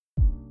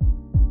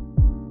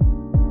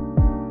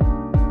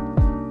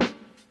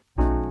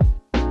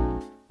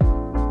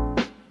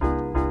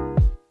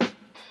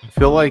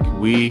feel like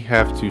we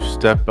have to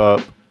step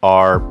up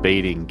our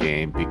baiting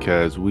game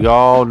because we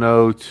all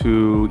know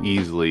too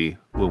easily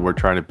when we're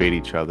trying to bait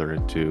each other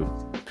into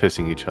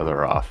pissing each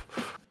other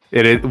off.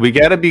 We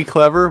got to be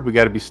clever. We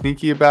got to be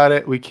sneaky about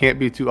it. We can't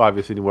be too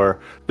obvious anywhere.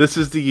 This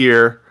is the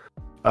year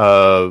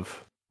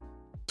of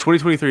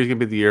 2023 is going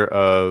to be the year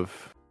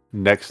of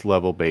next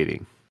level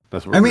baiting.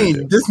 That's what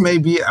this may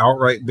be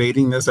outright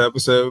baiting this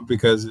episode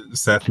because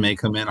Seth may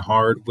come in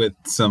hard with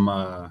some.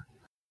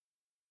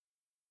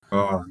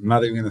 I'm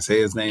not even going to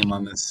say his name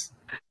on this.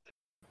 I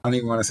don't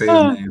even want to say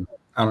his name.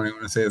 I don't even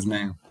want to say his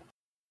name.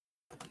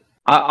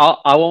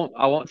 I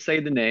won't say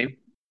the name.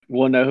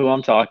 We'll know who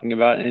I'm talking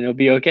about, and it'll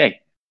be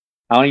okay.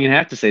 I don't even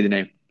have to say the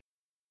name.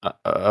 I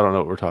don't know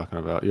what we're talking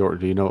about. Do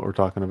you know what we're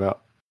talking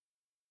about?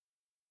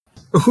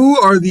 Who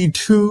are the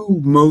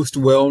two most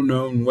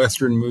well-known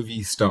Western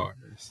movie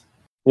stars?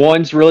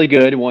 One's really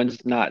good.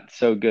 One's not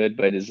so good,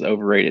 but is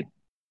overrated.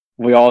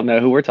 We all know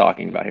who we're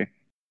talking about here.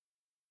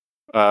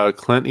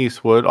 Clint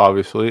Eastwood,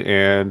 obviously,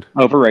 and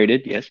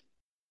overrated. Yes.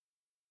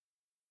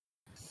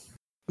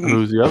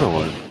 Who's the other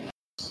one?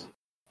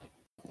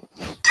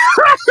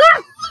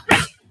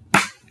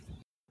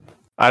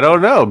 I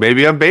don't know.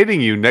 Maybe I'm baiting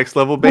you. Next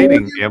level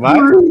baiting. Am I?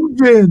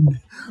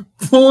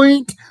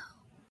 Point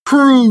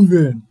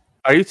proven.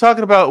 Are you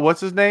talking about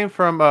what's his name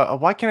from?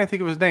 Why can't I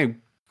think of his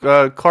name?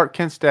 Clark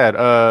Kent's dad.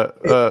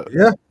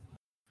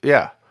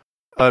 Yeah.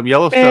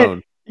 Yellowstone.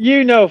 Man,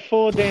 you know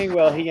full dang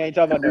well he ain't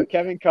talking about no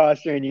Kevin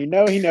Costner, and you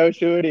know he knows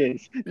who it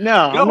is.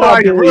 No, I'm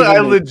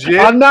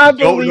not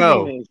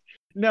believing this.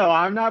 No,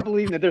 I'm not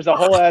believing that there's a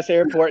whole ass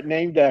airport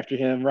named after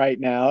him right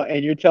now,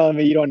 and you're telling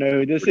me you don't know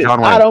who this is.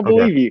 I don't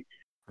believe you.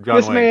 John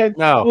this Wayne. man,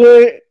 no,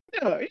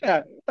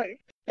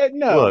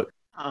 no. Look,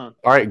 all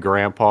right,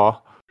 Grandpa.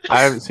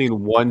 I haven't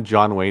seen one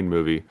John Wayne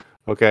movie.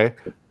 Okay,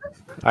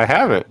 I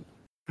haven't.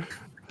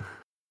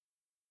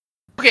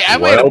 Okay, I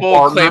made a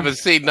bold claim of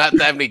seeing not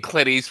that many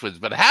Clint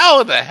Eastwoods, but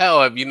how the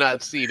hell have you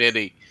not seen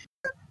any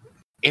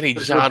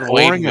John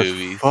Wayne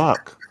movies?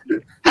 Fuck.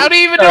 How do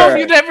you even know if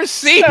you've never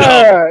seen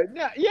them?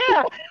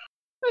 Yeah.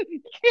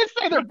 You can't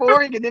say they're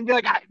boring and then be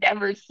like, I've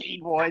never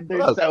seen one. They're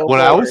so when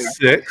boring. I was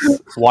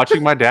 6,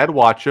 watching my dad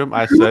watch them,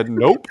 I said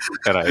nope,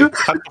 and I got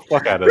the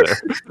fuck out of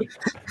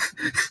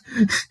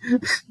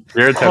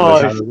there.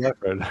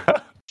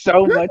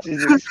 So much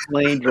is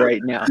explained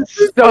right now.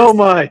 So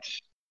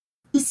much.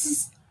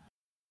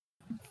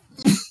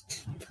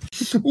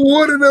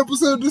 What an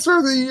episode to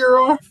start the year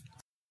off.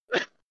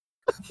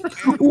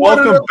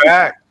 Welcome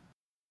back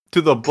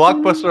to the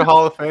Blockbuster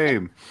Hall of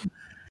Fame.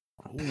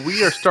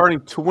 We are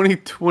starting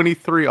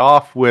 2023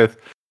 off with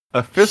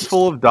a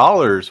Fistful of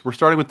Dollars. We're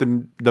starting with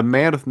the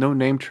Man with No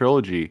Name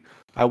trilogy.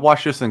 I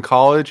watched this in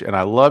college and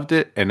I loved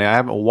it, and I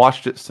haven't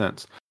watched it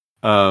since.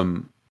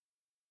 And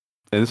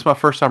this is my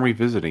first time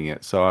revisiting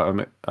it, so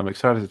I'm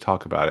excited to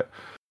talk about it.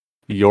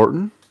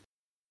 Yorton,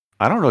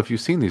 I don't know if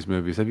you've seen these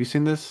movies. Have you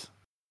seen these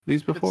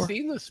before? I've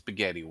seen the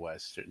spaghetti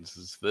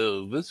westerns.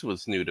 This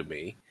was new to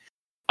me.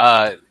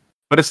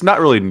 But it's not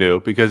really new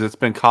because it's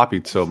been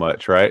copied so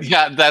much, right?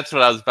 Yeah, that's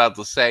what I was about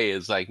to say.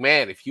 Is like,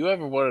 man, if you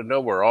ever want to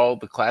know where all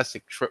the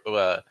classic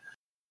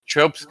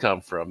tropes come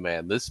from,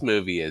 man, this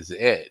movie is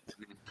it.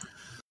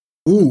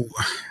 Ooh.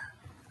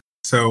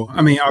 So,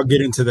 I mean, I'll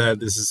get into that.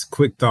 This is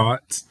quick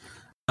thoughts.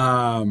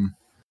 I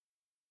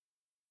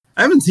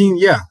haven't seen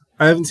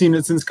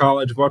it since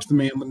college. Watched the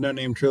Man with No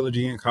Name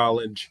trilogy in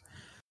college.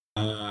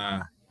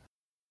 I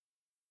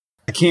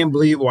can't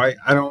believe why.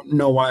 I don't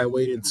know why I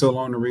waited so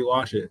long to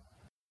rewatch it.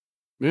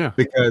 Yeah.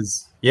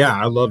 Because,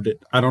 I loved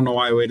it. I don't know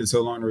why I waited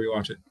so long to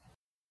rewatch it.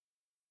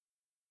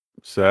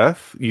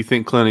 Seth, you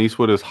think Clint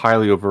Eastwood is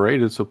highly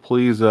overrated, so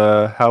please,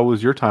 how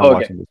was your time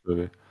watching this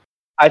movie?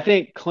 I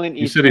think Clint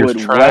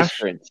Eastwood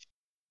westerns,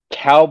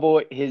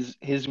 cowboy,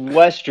 his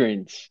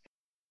westerns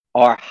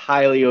are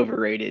highly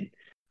overrated.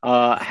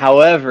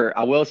 However,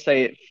 I will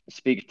say it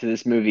speaks to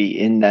this movie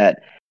in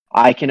that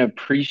I can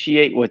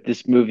appreciate what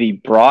this movie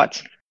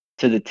brought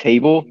to the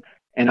table.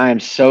 And I am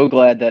so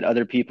glad that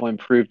other people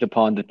improved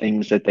upon the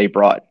things that they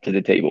brought to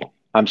the table.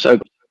 I'm so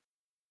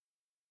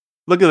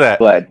look at that.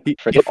 Glad he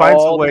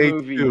finds a way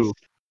to.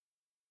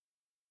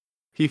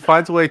 He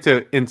finds a way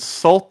to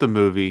insult the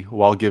movie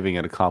while giving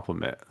it a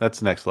compliment.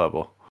 That's next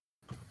level.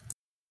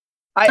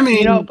 I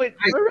mean, but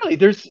really,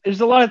 there's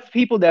a lot of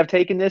people that have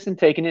taken this and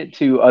taken it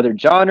to other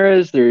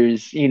genres.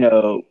 There's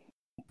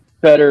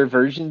better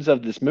versions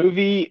of this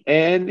movie,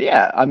 and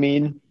I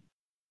mean,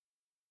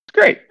 it's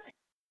great.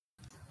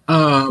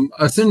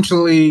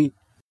 Essentially,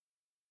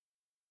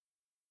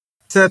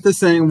 Seth is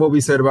saying what we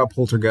said about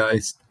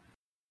Poltergeist.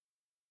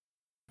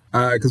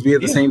 Because we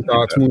had the same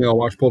thoughts when we all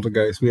watched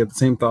Poltergeist. We had the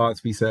same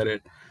thoughts. We said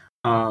it.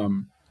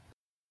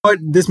 But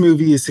this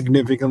movie is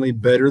significantly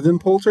better than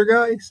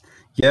Poltergeist.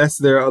 Yes,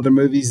 there are other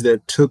movies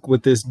that took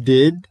what this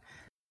did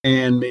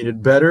and made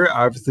it better.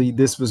 Obviously,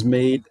 this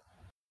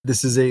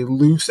is a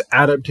loose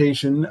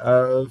adaptation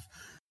of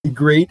the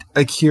great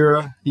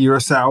Akira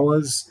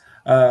Kurosawa's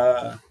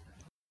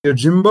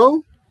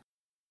Yojimbo.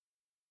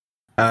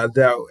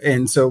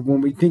 And so when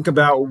we think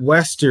about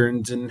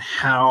Westerns and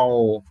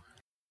how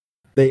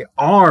They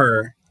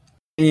are,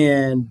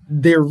 and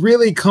they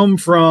really come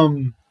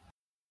from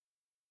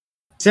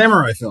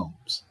samurai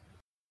films.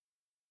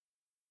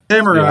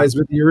 Samurais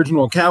with the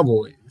original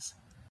cowboys.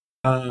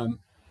 And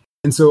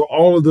so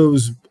all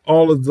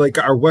of like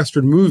our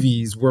Western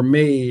movies were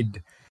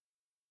made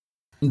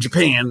in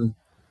Japan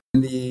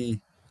in the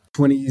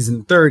 20s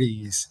and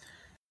 30s.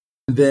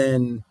 And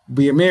then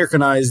we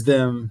Americanized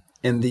them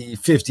in the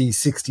 50s,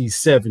 60s,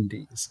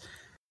 70s.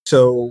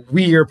 So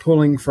we are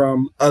pulling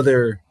from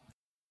other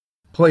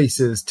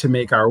places to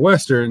make our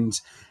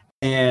Westerns.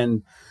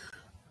 And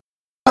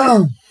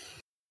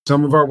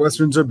some of our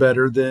Westerns are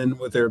better than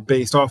what they're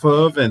based off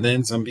of. And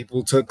then some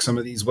people took some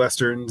of these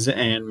Westerns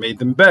and made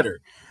them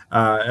better.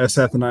 As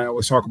Seth and I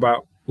always talk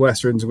about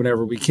Westerns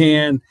whenever we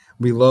can.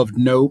 We loved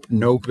Nope.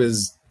 Nope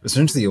is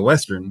essentially a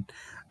Western.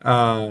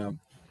 And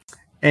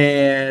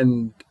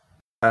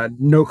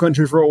No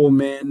Country for Old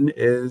Men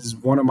is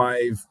one of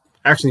my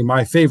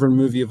favorite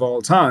movie of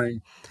all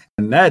time.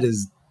 And that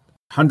is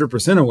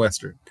 100% a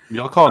Western.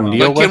 Y'all call it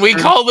neo-Western? Can we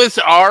call this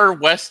our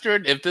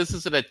Western if this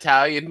is an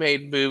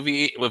Italian-made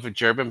movie with a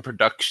German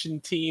production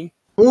team?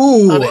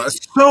 Ooh,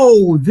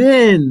 so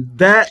then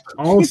that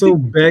also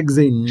begs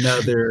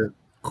another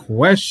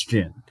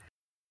question.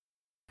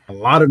 A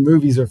lot of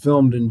movies are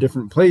filmed in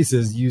different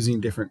places using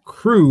different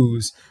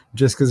crews.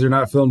 Just because they're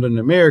not filmed in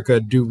America,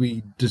 do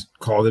we just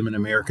call them an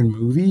American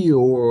movie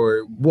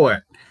or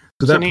what?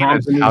 So that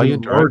prompts an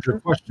even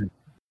larger question.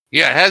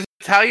 Yeah, it has an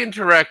Italian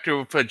director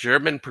with a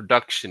German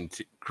production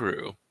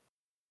crew.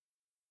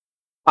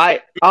 I'm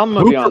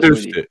gonna be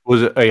honest with you.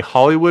 Was it a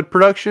Hollywood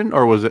production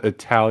or was it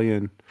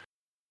Italian?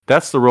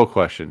 That's the real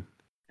question.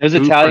 It was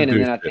Italian,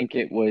 and then I think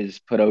it was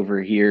put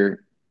over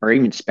here, or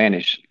even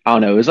Spanish. I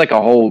don't know. It was like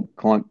a whole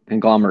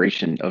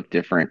conglomeration of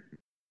different.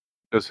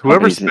 Because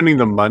whoever's spending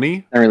the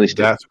money,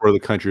 that's where the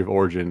country of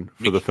origin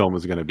for the film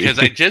is going to be. Because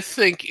I just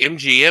think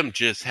MGM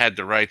just had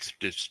the rights to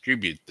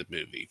distribute the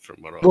movie. From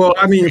what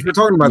if you're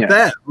talking about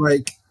that,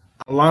 like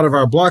a lot of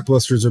our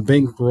blockbusters are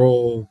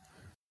bankroll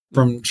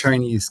from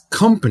Chinese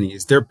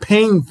companies. They're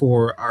paying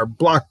for our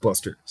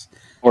blockbusters.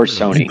 Or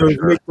Sony.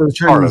 To make those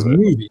Chinese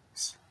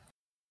movies.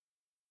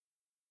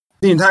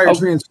 The entire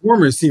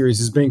Transformers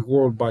series is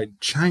bankrolled by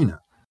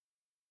China.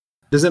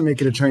 Does that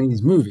make it a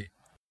Chinese movie?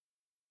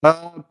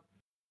 What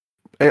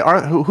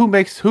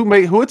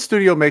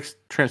studio makes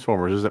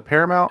Transformers? Is it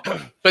Paramount?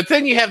 But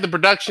then you have the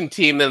production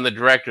team and the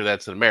director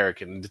that's an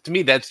American. To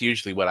me, that's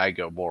usually what I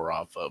go more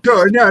off of.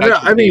 No.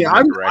 I mean,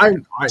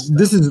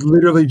 this is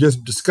literally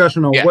just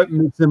discussion on what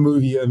makes a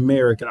movie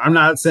American. I'm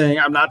not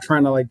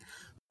trying to like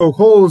poke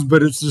holes,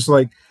 but it's just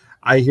like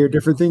I hear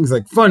different things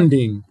like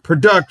funding,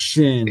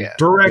 production,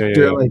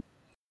 director. Yeah. Like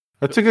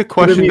that's a good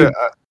question.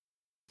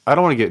 I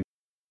don't want to get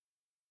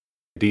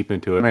deep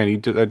into it,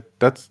 man.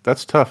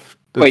 That's tough.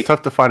 It's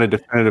tough to find a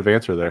definitive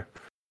answer there.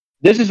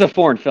 This is a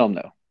foreign film,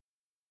 though.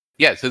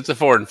 Yes, it's a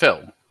foreign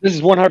film. This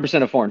is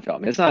 100% a foreign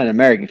film. It's not an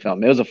American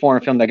film. It was a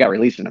foreign film that got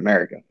released in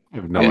America. I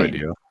have no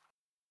idea.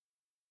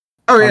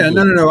 Oh yeah,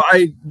 no.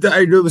 I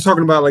was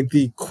talking about like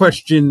the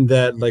question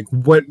that like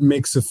what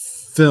makes a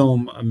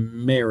film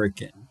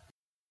American.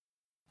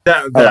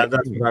 That's what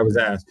I was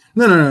asked.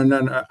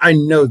 No. I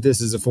know this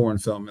is a foreign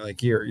film.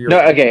 Like you're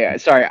no. Okay,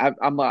 sorry.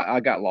 I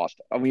got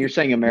lost. When you're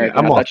saying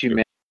American, I thought you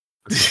meant.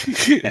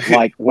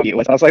 Like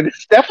I was like, this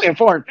is definitely a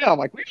foreign film.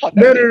 Like we thought.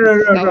 No.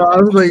 I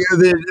was like,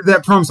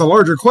 that prompts a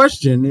larger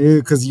question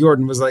because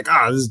Jordan was like,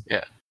 this is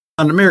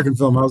an American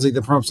film. I was like,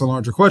 that prompts a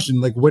larger question.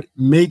 Like, what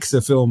makes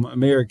a film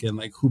American?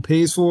 Like, who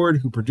pays for it?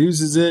 Who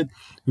produces it?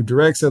 Who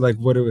directs it? Like,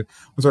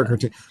 what's our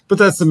criteria? But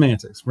that's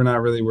semantics. We're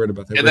not really worried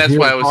about that. And that's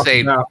why I was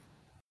saying.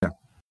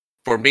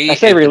 For me, it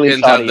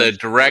depends on the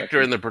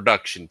director and the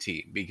production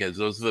team because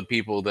those are the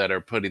people that are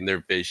putting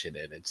their vision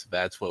in it. So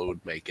that's what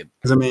would make it.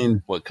 Because I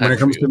mean, when it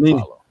comes to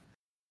me,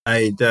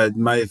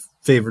 my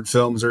favorite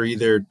films are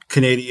either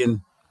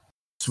Canadian,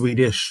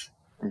 Swedish,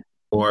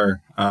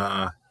 or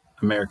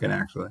American.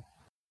 Actually,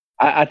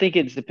 I think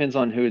it depends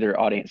on who their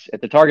audience.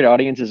 If the target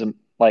audience is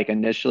like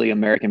initially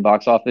American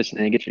box office and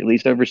then it gets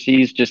released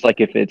overseas, just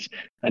like if it's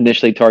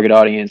initially target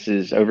audience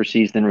is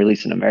overseas then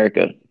released in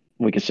America.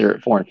 We consider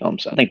it foreign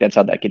films. So I think that's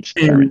how that gets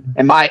determined.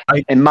 In my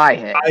head,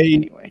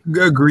 anyway. I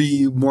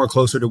agree more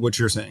closer to what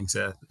you're saying,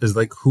 Seth. Is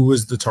like who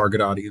is the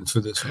target audience for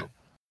this film?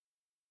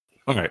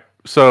 Okay,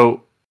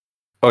 so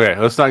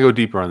let's not go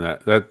deeper on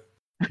that.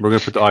 We're gonna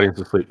put the audience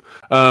to sleep.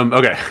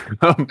 Okay,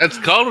 that's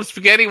called a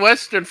spaghetti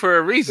western for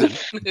a reason.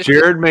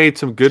 Jared made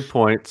some good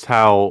points.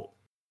 How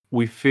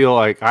we feel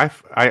like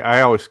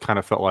I always kind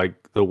of felt like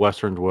the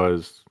western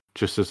was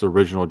just this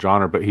original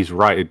genre, but he's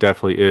right. It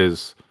definitely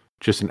is.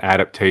 Just an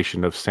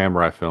adaptation of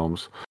samurai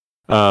films.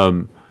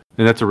 And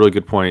that's a really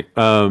good point.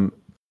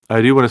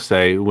 I do want to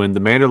say when the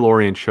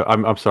Mandalorian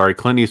I'm sorry,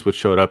 Clint Eastwood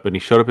showed up and he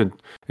showed up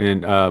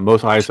in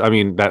Mos Eisley, I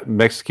mean that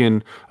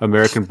Mexican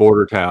American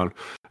border town.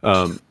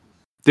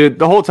 Dude,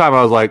 the whole time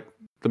I was like,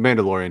 the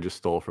Mandalorian just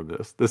stole from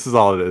this. This is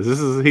all it is.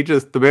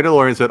 The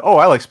Mandalorian said, "Oh,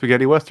 I like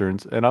spaghetti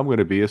westerns and I'm going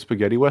to be a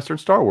spaghetti western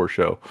Star Wars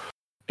show."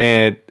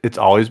 And it's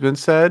always been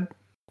said,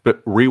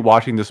 but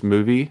rewatching this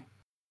movie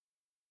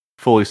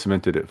fully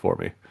cemented it for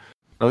me.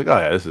 I'm like, oh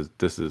yeah,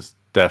 this is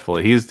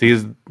definitely he's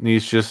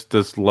just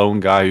this lone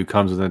guy who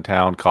comes into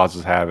town,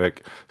 causes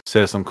havoc,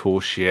 says some cool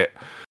shit,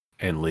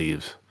 and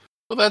leaves.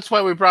 Well, that's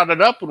why we brought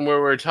it up when we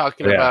were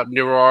talking about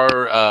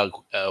noir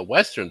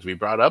westerns. We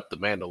brought up The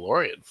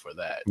Mandalorian for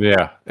that.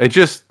 Yeah,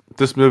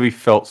 this movie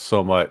felt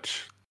so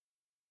much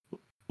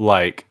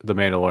like The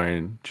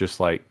Mandalorian, just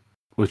like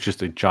was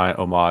just a giant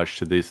homage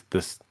to this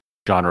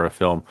genre of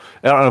film.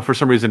 I don't know, for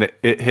some reason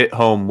it hit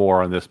home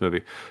more on this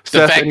movie.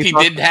 The fact he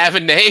didn't have a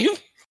name.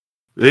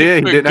 Yeah,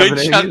 he didn't have a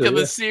name chunk either, of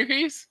the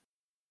series.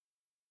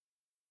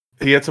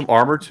 He had some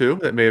armor too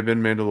that may have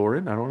been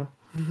Mandalorian. I don't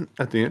know.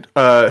 At the end,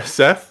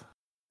 Seth.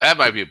 That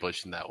might be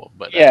pushing that one,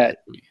 but yeah.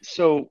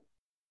 So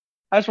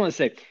I just want to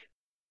say,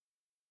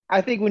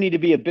 I think we need to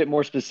be a bit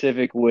more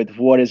specific with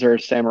what is our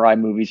samurai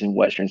movies and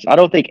westerns. I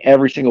don't think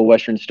every single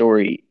western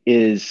story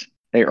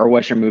or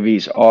western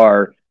movies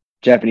are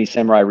Japanese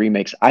samurai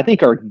remakes. I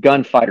think our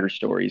gunfighter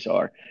stories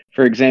are.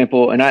 For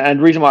example, and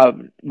the reason why I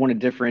want to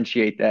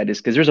differentiate that is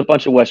because there's a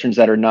bunch of westerns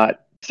that are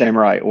not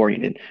samurai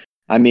oriented.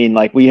 I mean,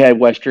 like we had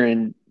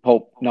western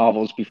pulp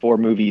novels before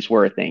movies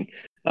were a thing.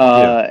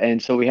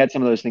 And so we had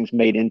some of those things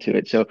made into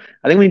it. So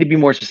I think we need to be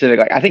more specific.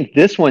 Like, I think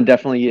this one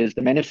definitely is.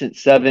 The Magnificent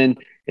Seven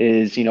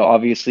is,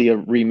 obviously a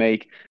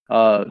remake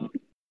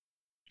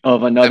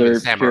of another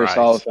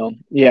Kurosawa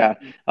film. Yeah.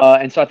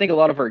 And so I think a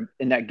lot of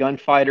in that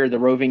gunfighter, the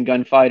roving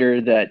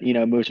gunfighter that,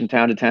 moves from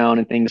town to town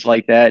and things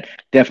like that,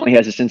 definitely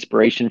has this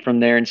inspiration from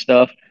there and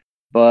stuff.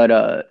 But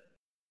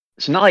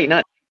it's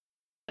not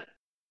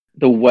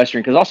the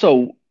Western, because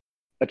also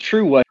a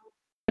true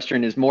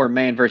Western is more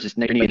man versus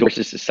nature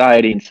versus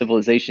society and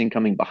civilization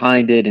coming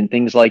behind it and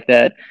things like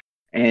that.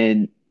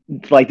 And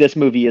like this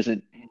movie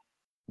isn't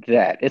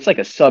that. It's like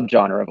a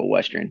subgenre of a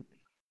Western.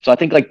 So I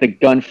think like the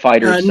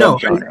gunfighter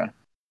subgenre.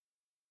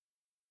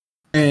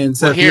 And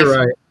Seth, you're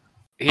right.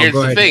 Here's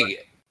the thing.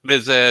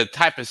 There's a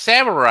type of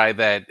samurai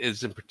that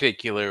is in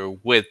particular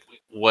with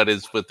what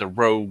is with the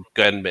rogue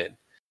gunman.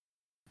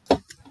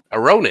 A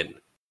Ronin.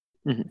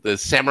 Mm-hmm. The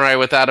samurai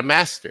without a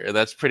master.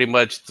 That's pretty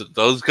much,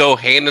 those go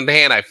hand in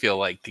hand, I feel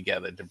like,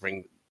 together to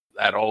bring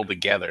that all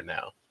together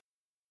now.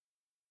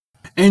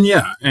 And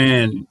yeah,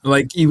 and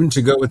like even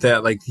to go with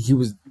that, like he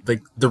was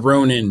like the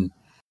Ronin,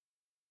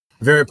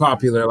 very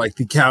popular, like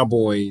the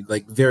cowboy,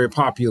 like very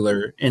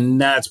popular,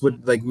 and that's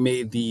what like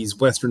made these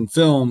Western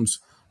films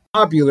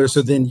popular.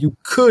 So then you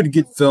could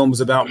get films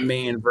about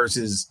man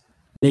versus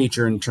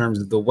nature in terms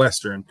of the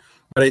Western.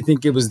 But I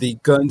think it was the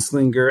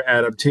gunslinger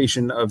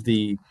adaptation of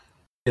the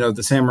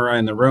samurai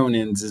and the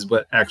Ronins is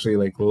what actually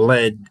like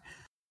led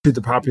to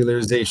the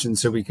popularization,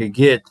 so we could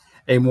get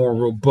a more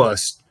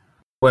robust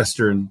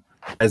Western,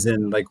 as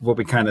in like what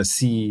we kind of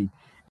see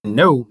in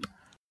Nope.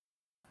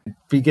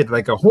 We get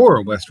like a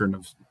horror Western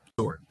of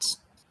sorts.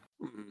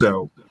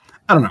 So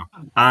I don't know.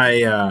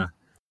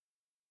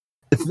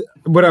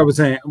 What I was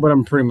saying, what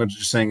I'm pretty much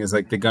just saying is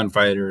like the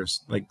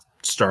gunfighters like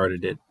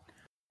started it,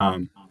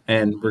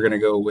 and we're gonna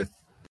go with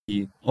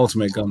the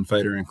ultimate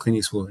gunfighter in Clint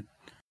Eastwood.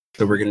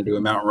 So we're going to do a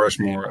Mount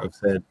Rushmore of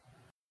said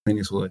Clint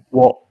Eastwood.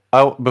 Well,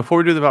 before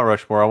we do the Mount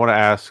Rushmore, I want to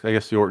ask, I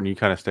guess, Yorton, you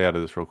kind of stay out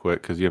of this real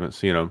quick because you haven't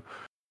seen them.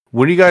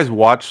 When you guys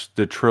watched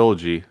the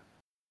trilogy,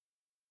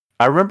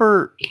 I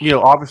remember,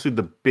 obviously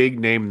the big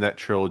name in that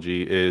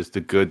trilogy is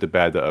The Good, the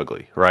Bad, the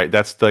Ugly, right?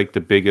 That's like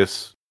the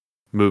biggest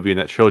movie in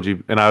that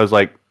trilogy. And I was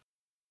like,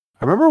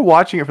 I remember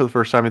watching it for the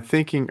first time and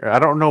thinking, I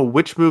don't know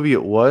which movie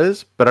it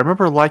was, but I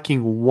remember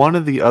liking one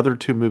of the other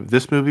two movies,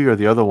 this movie or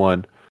the other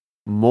one,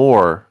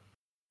 more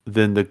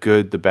than The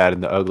Good, the Bad,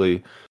 and the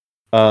Ugly.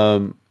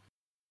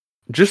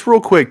 Just real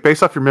quick,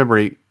 based off your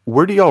memory,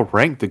 where do y'all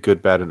rank The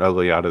Good, Bad, and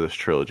Ugly out of this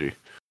trilogy?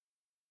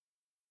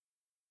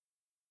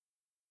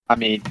 I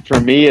mean, for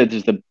me, it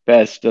is the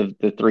best of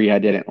the three I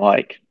didn't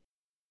like.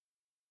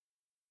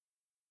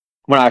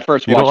 When I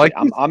first watched it,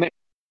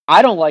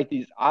 I don't like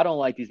these. I don't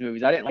like these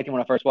movies. I didn't like it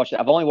when I first watched it.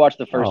 I've only watched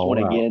the first one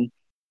again,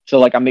 so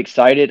like I'm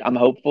excited. I'm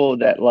hopeful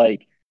that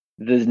like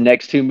the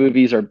next two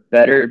movies are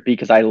better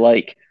because I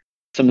like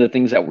some of the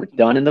things that were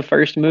done in the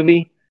first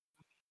movie,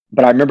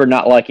 but I remember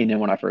not liking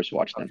them when I first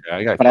watched them.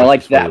 Okay, but I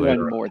like that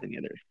one more than the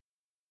other.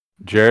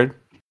 Jared?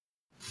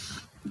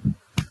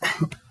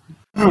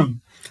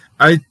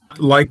 I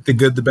like The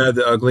Good, the Bad,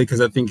 the Ugly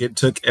because I think it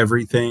took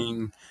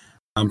everything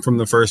from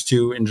the first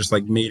two and just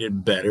like made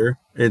it better.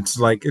 It's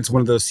like it's one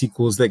of those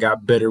sequels that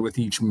got better with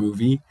each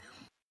movie,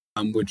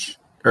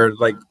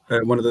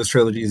 one of those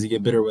trilogies you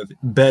get better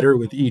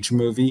with each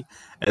movie,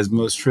 as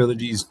most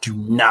trilogies do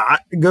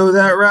not go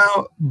that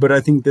route, but I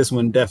think this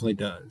one definitely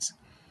does.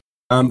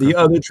 The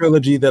other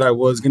trilogy that I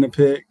was going to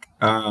pick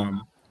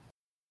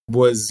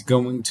was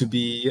going to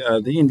be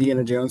the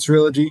Indiana Jones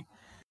trilogy.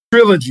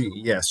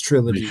 Yes,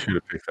 trilogy. You should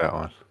have picked that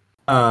one.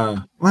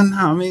 Well, no,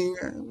 I mean,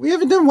 we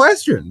haven't done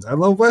Westerns. I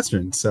love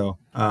Westerns, so...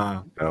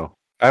 No,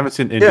 I haven't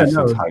seen Indy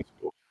since high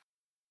school.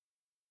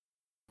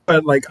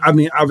 But like, I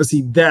mean,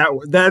 obviously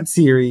that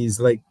series,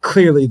 like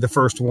clearly the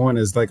first one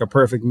is like a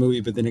perfect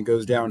movie, but then it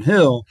goes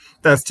downhill.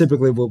 That's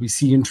typically what we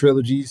see in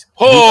trilogies.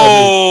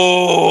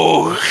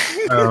 Oh,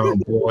 oh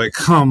boy,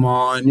 come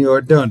on,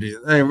 don't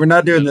do that. Hey, we're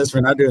not doing this.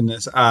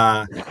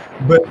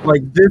 But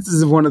like this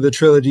is one of the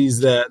trilogies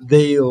that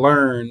they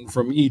learn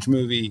from each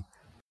movie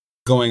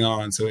going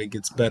on, so it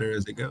gets better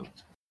as it goes.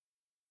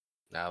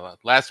 Now,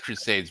 Last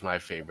Crusade's my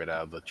favorite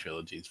out of the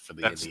trilogies for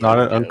the. That's not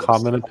an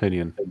uncommon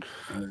opinion.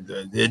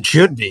 It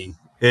should be.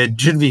 It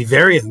should be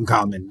very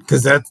uncommon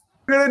because that's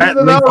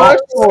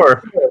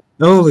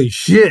holy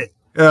shit.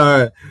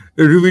 Do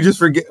we just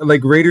forget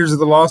like Raiders of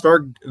the Lost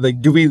Ark? Like,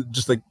 do we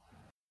just like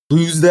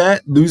lose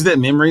that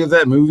memory of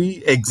that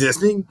movie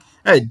existing?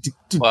 Hey,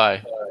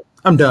 why?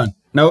 I'm done.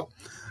 Nope.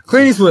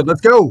 Clint Eastwood,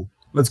 let's go.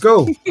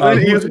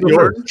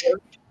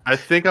 I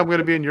think I'm going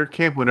to be in your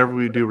camp whenever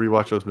we do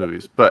rewatch those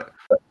movies, but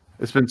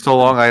it's been so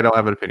long I don't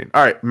have an opinion.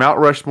 All right, Mount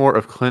Rushmore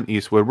of Clint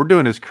Eastwood. We're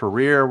doing his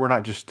career. We're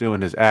not just doing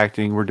his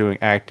acting. We're doing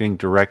acting,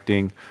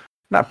 directing,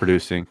 not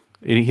producing.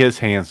 His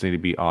hands need to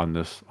be on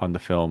the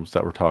films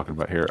that we're talking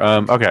about here.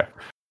 Okay,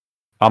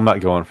 I'm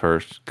not going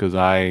first because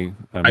I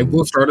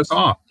will start us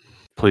off.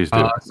 Please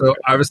do. So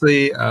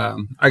obviously, I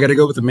got to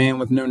go with the Man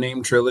with No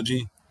Name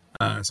trilogy.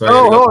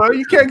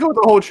 You can't go with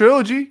the whole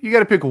trilogy. You got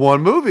to pick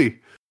one movie.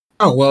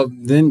 Oh, well,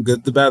 then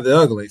Good, the Bad, the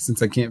Ugly,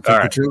 since I can't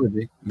pick the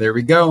trilogy. There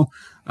we go.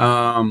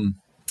 I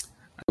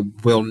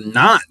will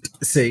not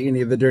say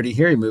any of the Dirty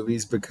Harry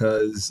movies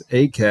because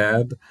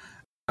ACAB.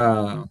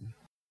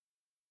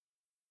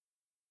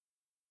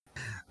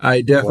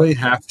 I definitely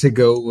have to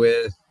go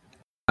with,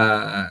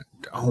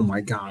 oh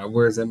my God,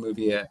 where's that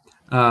movie at?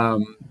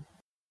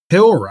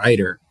 Pill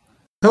Rider.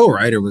 Pill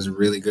Rider was a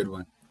really good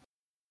one.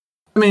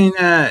 I mean,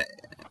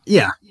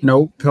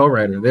 Pill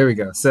Rider. There we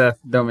go. Seth,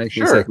 don't make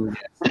me second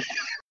guess.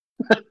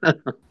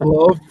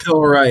 Love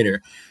Pill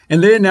Rider.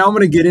 And then now I'm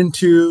going to get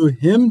into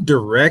him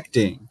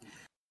directing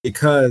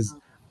because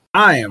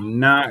I am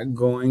not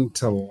going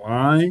to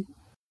lie.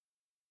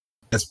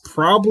 As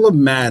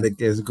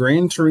problematic as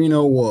Gran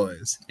Torino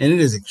was, and it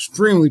is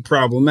extremely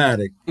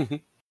problematic,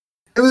 it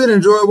was an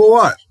enjoyable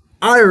watch.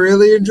 I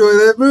really enjoy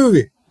that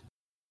movie.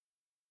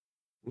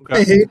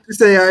 Okay. I hate to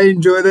say I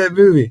enjoy that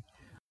movie,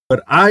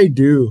 but I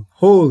do.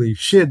 Holy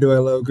shit, do I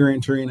love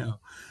Gran Torino.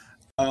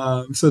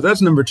 So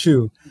that's number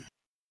 2.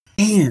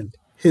 And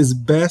his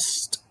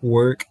best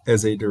work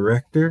as a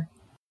director,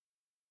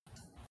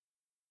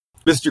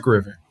 Mystic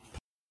River.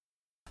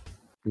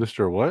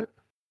 Mr. what?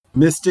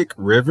 Mystic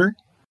River.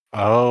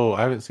 Oh,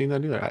 I haven't seen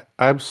that either.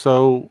 I'm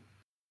so...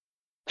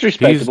 It's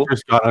respectable. He's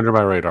just got under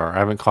my radar. I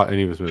haven't caught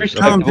any of his movies.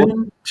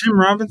 Jim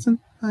Robinson?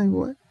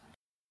 What?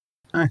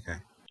 Okay.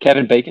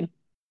 Kevin Bacon?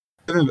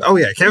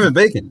 Kevin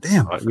Bacon.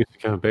 Damn.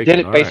 Kevin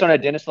Bacon. Based on a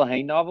Dennis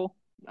Lehane novel?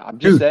 I'm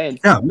just saying.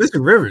 Yeah,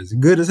 Mystic River is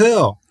good as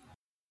hell.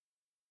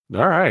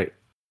 All right.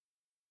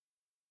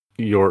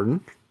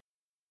 Yorton.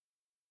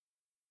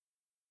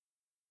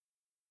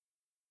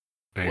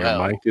 And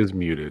your mic is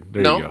muted.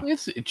 There you go.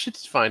 It should be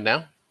fine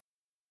now.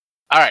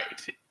 All right.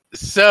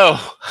 So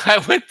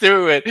I went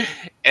through it,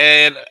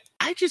 and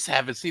I just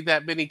haven't seen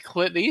that many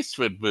Clint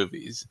Eastwood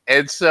movies.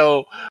 And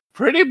so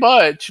pretty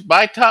much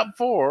my top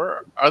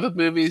 4 are the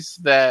movies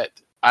that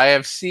I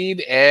have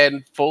seen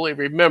and fully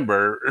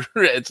remember.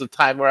 It's a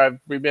time where I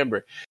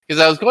remember.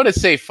 Because I was going to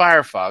say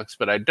Firefox,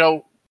 but I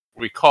don't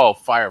recall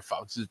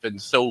Firefox. It's been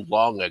so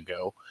long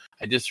ago.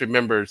 I just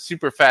remember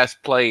super fast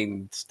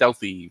plane,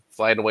 stealthy,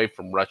 flying away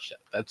from Russia.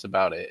 That's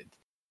about it.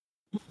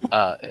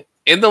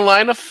 In the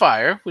Line of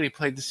Fire, when he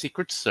played the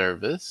Secret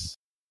Service.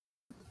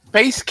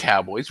 Space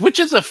Cowboys, which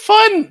is a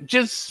fun,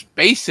 just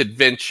space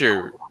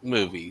adventure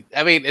movie.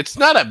 I mean, it's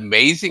not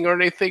amazing or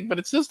anything, but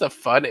it's just a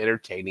fun,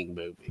 entertaining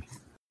movie.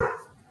 All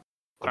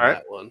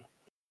right. That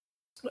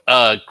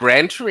one.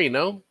 Gran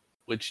Torino,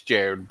 which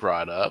Jared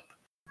brought up.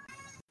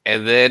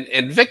 And then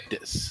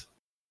Invictus.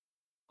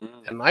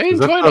 And I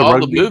enjoyed all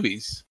the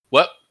movies.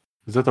 What?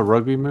 Is that the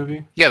rugby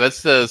movie? Yeah,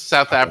 that's the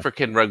South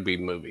African rugby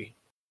movie.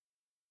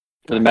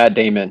 The Matt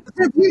Damon.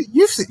 I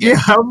was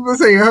going to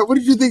say, what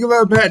did you think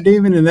about Matt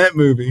Damon in that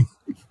movie?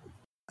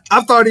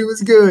 I thought he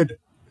was good.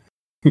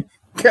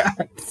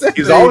 God,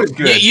 he's always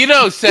good. You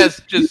know, Seth's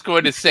just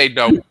going to say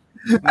no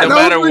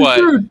matter what.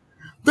 True.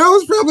 That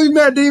was probably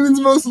Matt Damon's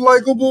most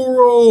likable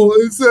role.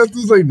 And Seth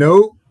was like,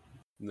 no.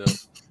 No,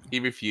 he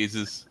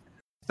refuses.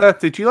 Seth,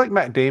 did you like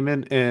Matt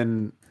Damon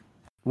in...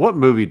 What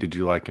movie did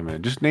you like him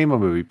in? Just name a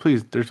movie,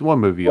 please. There's one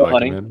movie you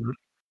like him in.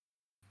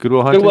 Good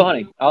Will Hunting? Good Will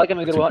Hunting. I like him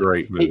in Good Will Hunting.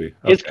 Great movie.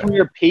 His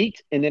career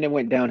peaked, and then it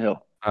went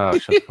downhill. Oh,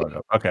 shut the fuck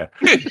up. Okay.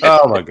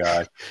 Oh, my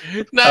God.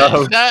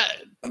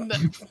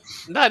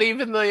 Not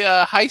even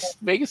the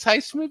Vegas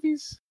heist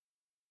movies?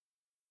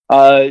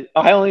 I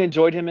only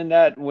enjoyed him in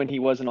that when he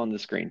wasn't on the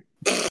screen.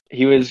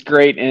 He was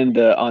great in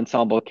the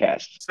ensemble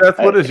cast. Seth,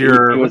 what's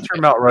your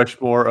Mount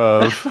Rushmore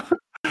of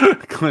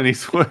Clint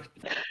Eastwood?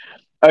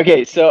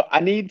 Okay, so I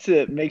need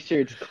to make sure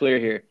it's clear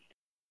here.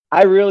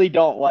 I really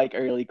don't like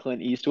early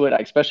Clint Eastwood. I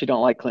especially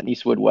don't like Clint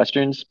Eastwood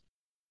Westerns.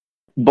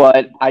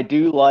 But I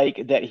do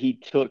like that he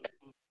took,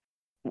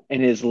 in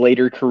his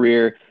later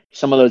career,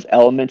 some of those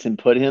elements and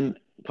put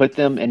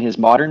them in his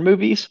modern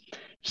movies.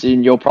 So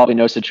you'll probably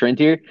notice a trend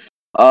here.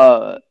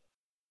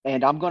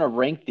 And I'm going to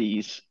rank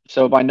these.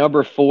 So my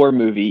number 4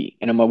 movie,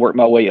 and I'm going to work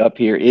my way up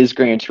here, is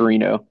Gran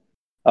Torino.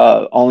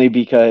 Only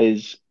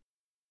because,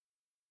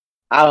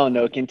 I don't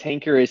know,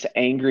 cantankerous,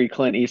 angry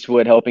Clint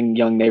Eastwood helping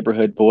young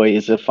neighborhood boy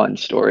is a fun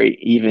story.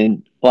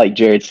 Even, like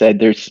Jared said,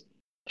 there's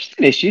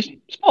issues,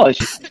 small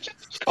issues,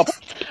 just a couple.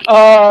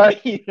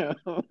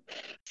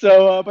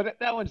 So, but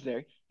that one's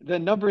there. The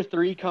number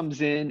 3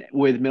 comes in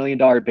with $1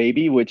 Million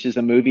Baby, which is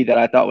a movie that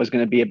I thought was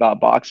going to be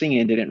about boxing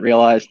and didn't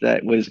realize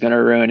that was going to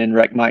ruin and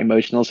wreck my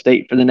emotional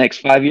state for the next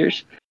 5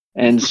 years.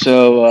 And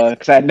so,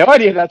 because I had no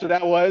idea that's what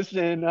that was,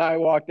 and I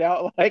walked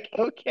out like,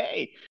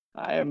 okay,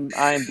 I am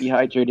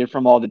dehydrated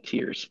from all the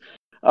tears.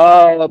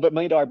 But $1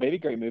 Million Baby,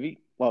 great movie,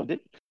 loved it.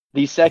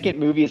 The second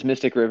movie is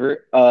Mystic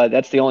River.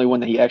 That's the only one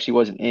that he actually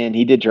wasn't in.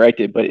 He did direct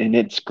it, and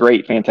it's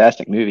great,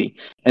 fantastic movie.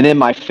 And then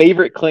my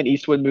favorite Clint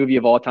Eastwood movie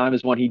of all time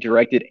is one he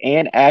directed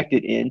and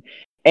acted in,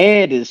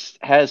 and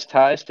has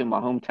ties to my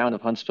hometown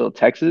of Huntsville,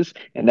 Texas,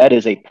 and that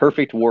is A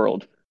Perfect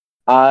World.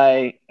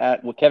 Kevin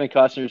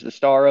Costner is the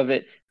star of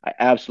it. I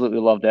absolutely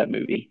love that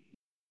movie.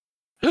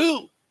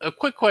 A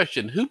quick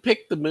question: who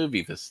picked the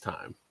movie this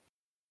time?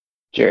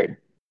 Jared.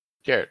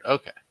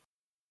 Okay.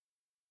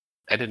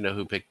 I didn't know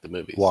who picked the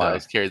movie. Why? So I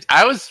was curious.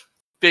 I was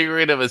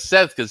figuring it was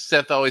Seth because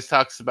Seth always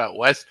talks about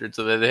westerns,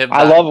 and then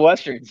I love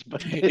westerns,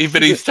 but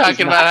he's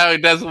talking about how he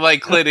doesn't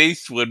like Clint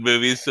Eastwood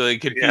movies, so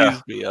it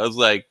confused me. I was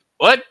like,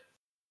 "What?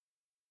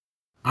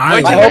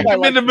 Why'd you pick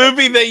him in a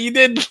movie that you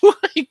didn't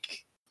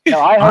like?" No,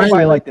 I hope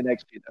I like the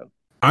next few though.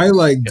 I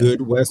like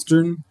good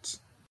westerns.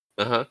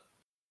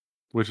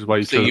 Which is why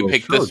you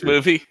picked this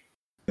movie.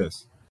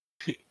 Yes.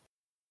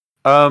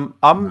 I'm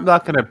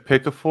not going to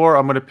pick a 4.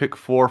 I'm going to pick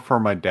 4 for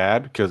my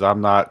dad because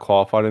I'm not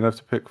qualified enough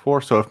to pick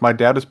 4. So if my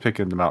dad is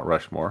picking the Mount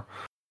Rushmore,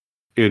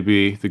 it would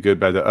be The Good,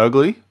 Bad, the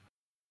Ugly.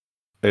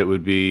 It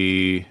would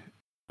be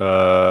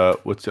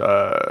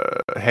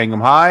Hang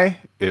 'Em High.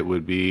 It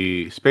would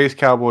be Space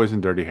Cowboys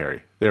and Dirty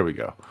Harry. There we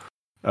go.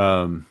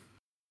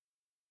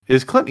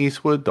 Is Clint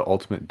Eastwood the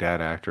ultimate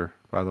dad actor,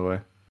 by the way?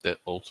 The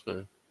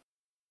ultimate.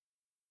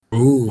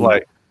 Ooh,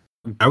 like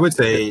I would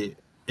say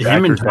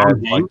him and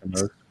Tom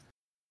Hanks.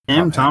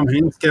 Tom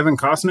Hanks, Kevin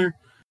Costner,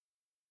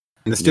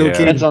 and the Steel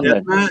Cage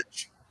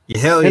match.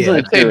 Hell yeah!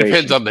 I'd say it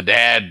depends on the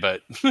dad,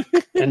 but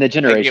and the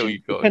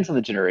generation. Depends on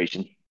the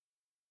generation.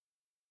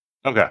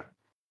 Okay.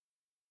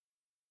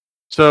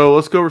 So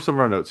let's go over some of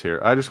our notes here.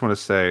 I just want to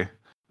say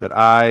that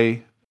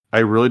I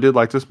really did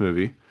like this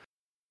movie,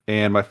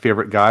 and my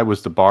favorite guy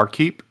was the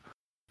barkeep,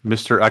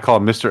 I call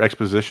him Mr.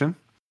 Exposition.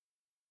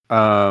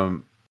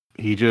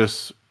 He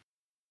just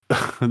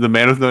the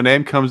man with no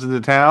name comes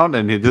into town,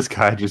 and this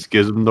guy just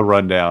gives him the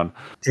rundown.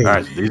 All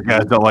right, so these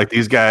guys don't like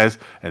these guys,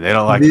 and they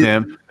don't like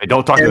him. They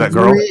don't talk to that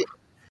girl.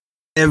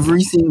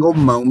 Every single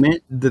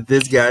moment that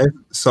this guy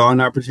saw an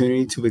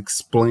opportunity to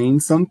explain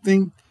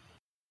something,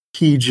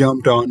 he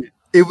jumped on it.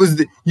 It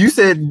was you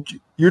said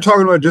you're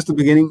talking about just the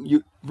beginning.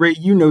 He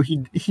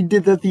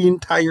did that the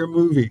entire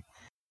movie.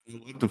 I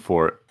looked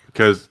for it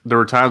because there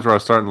were times where I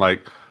was starting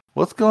like,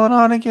 what's going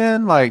on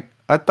again? Like,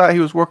 I thought he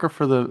was working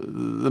for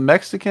the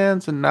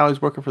Mexicans, and now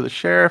he's working for the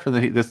sheriff. And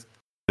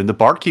then the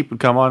barkeep would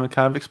come on and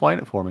kind of explain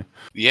it for me.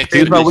 Yeah,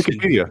 he's my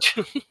Wikipedia.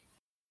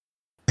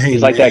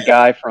 He's like that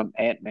guy from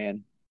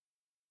Ant-Man.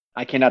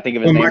 I cannot think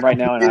of his name right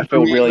now, and I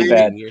feel really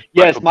bad.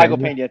 Yes, Michael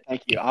Pena.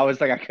 Thank you. I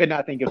was like, I could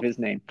not think of his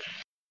name.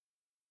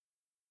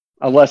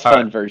 A less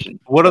fun version.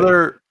 What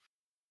other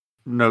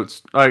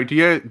notes? All right, do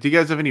you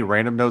guys have any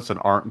random notes that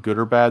aren't good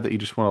or bad that you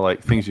just want to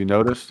like things you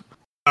noticed?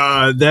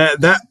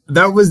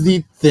 That was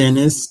the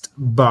thinnest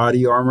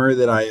body armor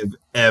that I have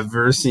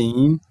ever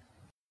seen.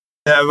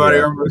 That body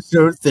armor was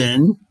so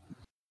thin.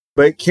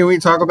 But can we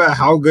talk about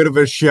how good of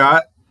a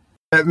shot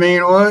that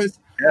man was?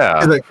 Yeah.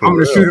 He's like, I'm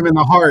gonna shoot him in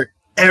the heart.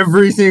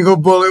 Every single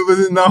bullet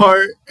was in the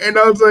heart. And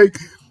I was like,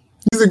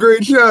 he's a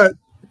great shot.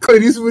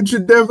 Clint Eastwood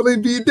should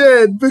definitely be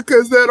dead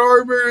because that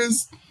armor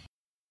is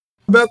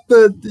about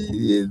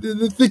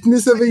the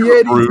thickness of a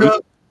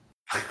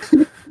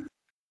Yeti.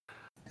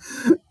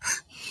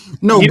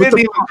 No, he didn't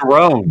even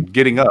groan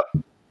getting up.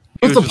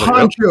 But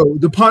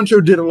the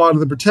poncho did a lot of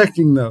the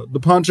protecting, though. The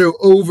poncho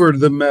over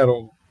the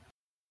metal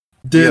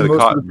did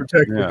most of the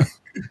protecting. Yeah.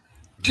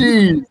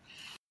 Jeez.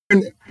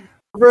 And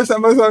the first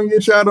time I saw him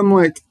get shot, I'm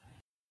like,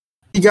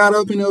 he got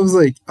up and I was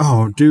like,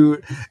 oh,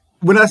 dude.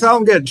 When I saw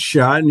him get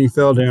shot and he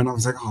fell down, I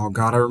was like, oh,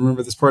 God, I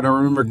remember this part. I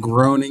remember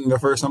groaning the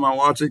first time I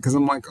watched it because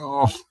I'm like,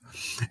 oh.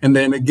 And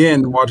then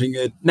again, watching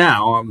it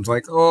now, I'm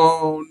like,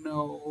 oh,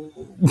 no.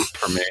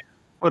 For me.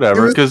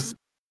 Whatever, because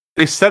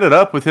they set it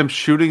up with him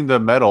shooting the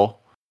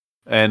metal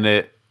and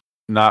it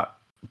not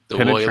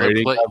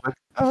penetrating.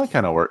 Oh, that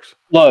kind of works.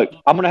 Look,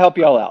 I'm going to help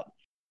y'all out.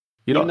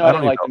 I don't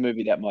like the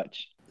movie that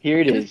much. Here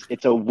it is.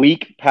 It's a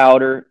weak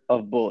powder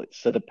of bullets.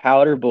 So the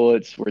powder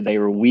bullets they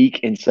were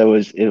weak, and so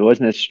it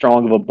wasn't as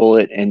strong of a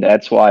bullet, and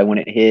that's why when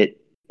it hit,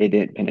 it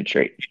didn't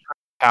penetrate.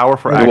 Power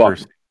for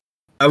accuracy.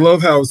 I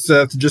love how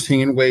Seth just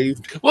hand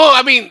waved. Well,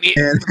 I mean,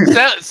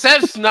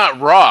 Seth's not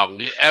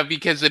wrong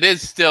because it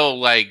is still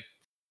like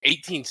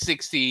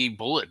 1860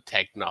 bullet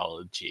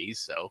technology,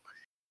 so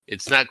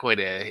it's not going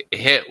to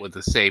hit with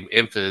the same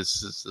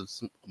emphasis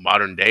as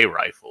modern day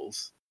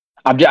rifles.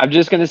 I'm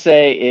just going to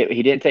say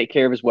he didn't take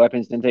care of his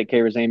weapons, didn't take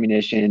care of his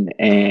ammunition,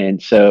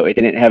 and so it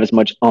didn't have as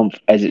much oomph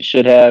as it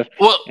should have.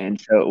 Well, and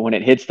so when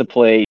it hits the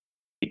plate,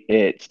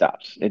 it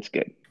stops. It's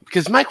good.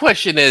 Because my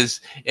question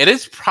is, it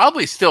is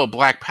probably still a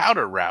black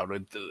powder round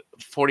with the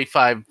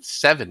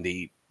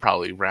 45-70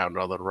 probably round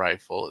on the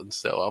rifle, and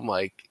so I'm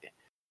like,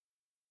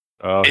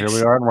 oh, here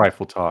we are in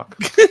rifle talk.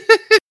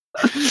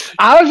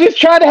 I was just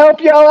trying to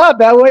help y'all out.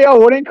 That way y'all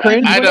wouldn't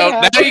cringe. I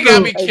know. Now you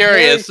got me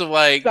curious.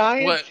 Like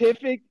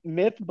scientific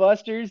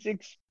MythBusters,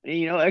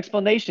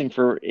 explanation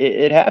for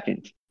it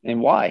happened and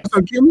why.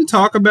 So can we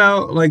talk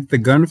about like the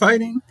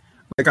gunfighting?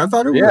 Like I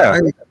thought it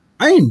was.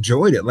 I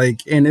enjoyed it.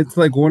 Like, and it's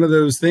like one of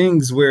those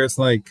things where it's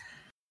like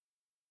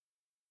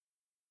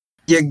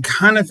you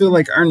kind of feel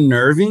like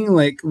unnerving.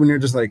 Like when you're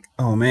just like,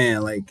 oh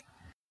man, like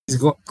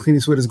Clint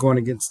Eastwood is going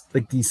against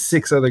like these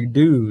 6 other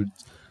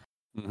dudes.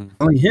 Mm-hmm.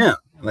 Only him.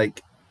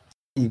 Like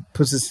he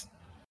puts his,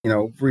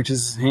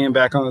 reaches his hand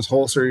back on his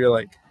holster. You're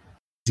like,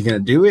 is he gonna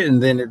do it?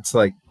 And then it's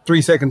like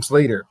 3 seconds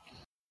later,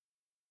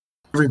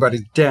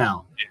 everybody's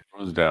down.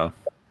 Everyone's down,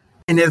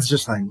 and it's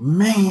just like,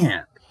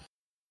 man,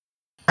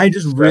 I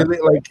just really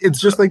like. It's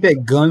just like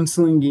that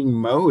gunslinging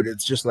mode.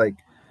 It's just like,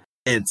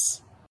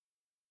 it's fun.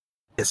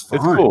 It's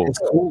cool. It's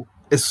cool.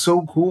 It's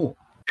so cool.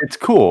 It's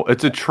cool.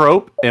 It's a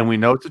trope, and we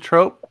know it's a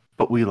trope,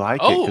 but we like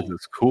it because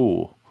it's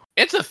cool.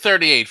 It's a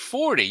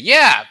 38-40.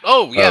 Yeah.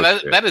 Oh, yeah.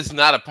 That is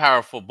not a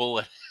powerful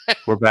bullet.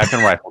 We're back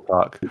in rifle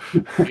talk.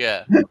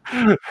 Yeah.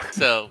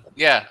 So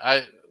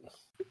yeah,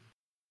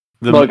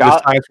 the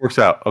science works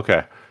out.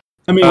 Okay.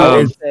 I mean,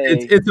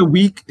 it's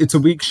a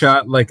weak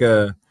shot, like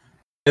a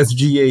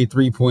SGA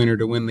 3-pointer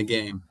to win the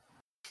game.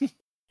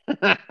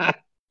 I'm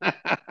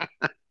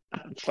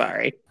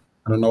sorry.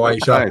 I don't know why he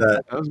shot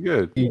that. That was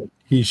good.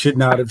 He should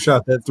not have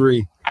shot that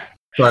 3.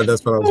 Sorry,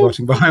 that's what I was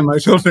watching behind my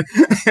shoulder.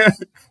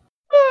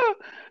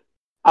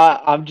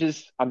 I'm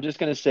just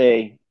gonna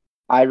say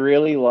I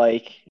really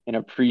like and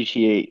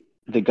appreciate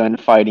the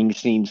gunfighting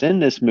scenes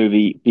in this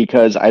movie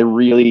because I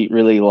really,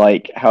 really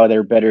like how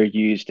they're better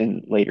used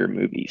in later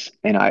movies,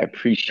 and I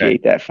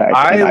appreciate that fact.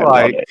 I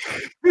like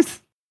it.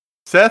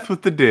 Seth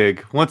with the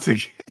dig once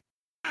again.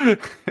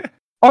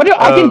 Oh no,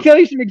 I can tell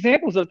you some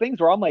examples of things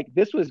where I'm like,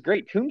 this was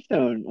great.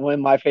 Tombstone, one of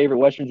my favorite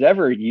westerns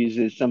ever,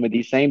 uses some of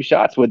these same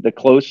shots with the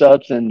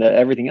close-ups and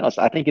everything else.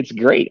 I think it's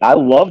great. I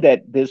love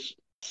that this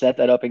set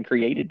that up and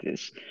created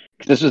this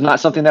because this was not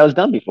something that was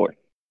done before.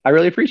 I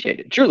really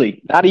appreciate it.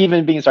 Truly, not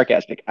even being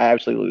sarcastic. I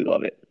absolutely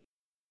love it.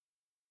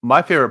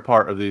 My favorite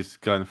part of these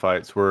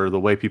gunfights were the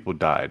way people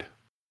died.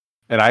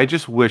 And I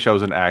just wish I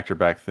was an actor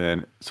back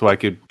then so I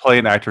could play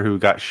an actor who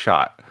got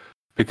shot.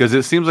 Because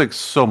it seems like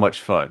so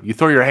much fun. You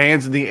throw your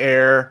hands in the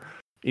air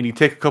and you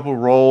take a couple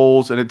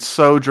rolls and it's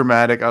so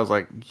dramatic. I was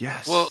like,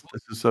 yes,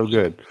 this is so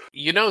good.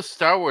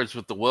 Star Wars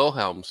with the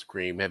Wilhelm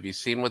scream. Have you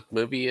seen what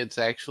movie it's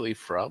actually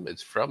from?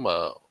 It's from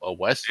a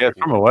Western. Yeah, it's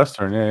from a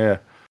Western. Yeah.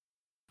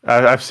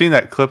 I've seen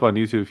that clip on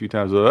YouTube a few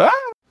times.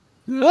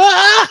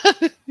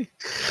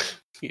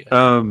 Yeah.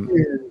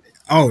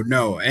 Oh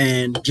no,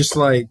 and just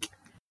like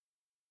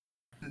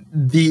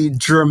the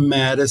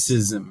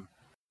dramaticism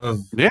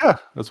of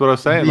that's what I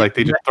was saying. Like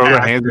they just throw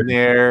their hands in the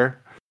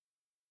air.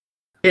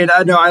 And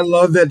I know I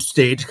love that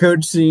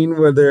stagecoach scene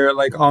where they're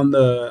like on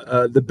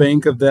the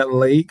bank of that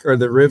lake or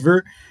the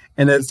river,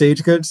 and that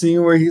stagecoach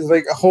scene where he's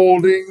like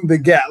holding the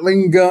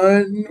Gatling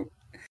gun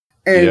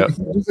and he's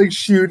just like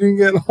shooting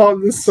it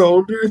on the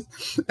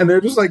soldiers, and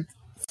they're just like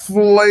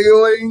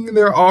flailing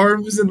their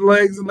arms and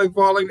legs and like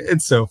falling.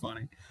 It's so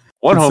funny.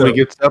 One homie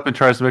gets up and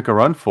tries to make a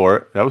run for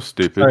it. That was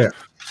stupid.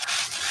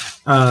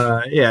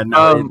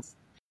 It's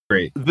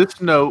great. This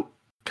note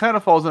kind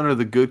of falls under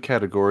the good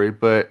category,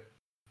 but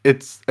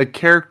it's a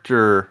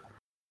character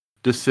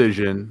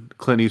decision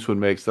Clint Eastwood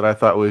makes that I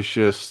thought was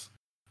just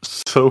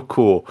so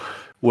cool.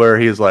 Where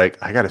he's like,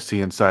 I got to see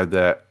inside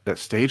that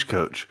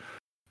stagecoach.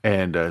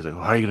 And he's like,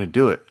 well, how are you going to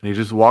do it? And he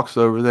just walks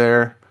over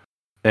there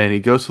and he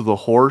goes to the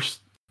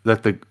horse,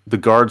 that the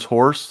guard's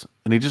horse,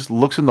 and he just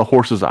looks in the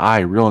horse's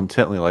eye real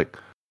intently, like,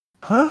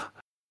 huh?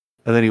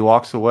 And then he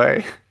walks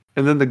away.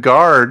 And then the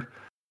guard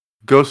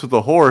goes to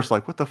the horse,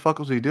 like, what the fuck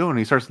was he doing? And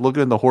he starts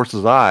looking in the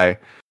horse's eye,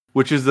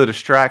 which is the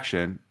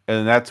distraction.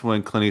 And that's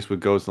when Clint Eastwood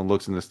goes and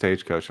looks in the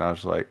stagecoach. And I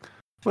was like,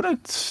 what a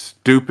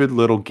stupid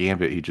little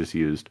gambit he just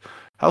used.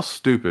 How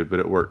stupid, but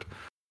it worked.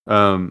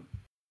 All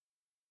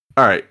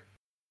right.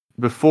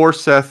 Before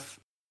Seth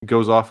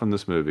goes off in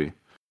this movie,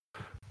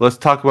 let's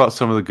talk about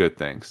some of the good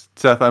things.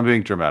 Seth, I'm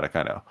being dramatic,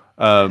 I know.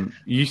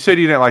 You said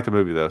you didn't like the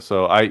movie, though,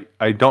 so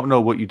I don't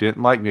know what you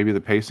didn't like, maybe the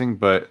pacing,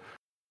 but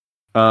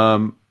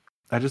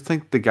I just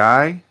think the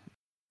guy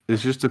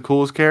is just the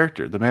coolest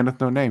character. The man with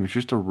no name is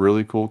just a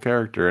really cool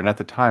character, and at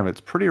the time,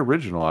 it's pretty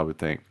original, I would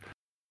think.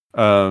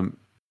 Jordan,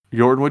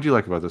 what do you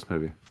like about this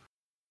movie?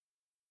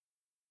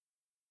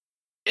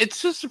 It's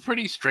just a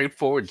pretty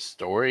straightforward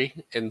story,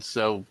 and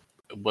so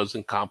it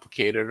wasn't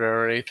complicated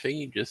or anything.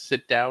 You just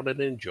sit down and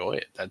enjoy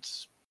it.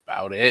 That's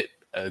about it.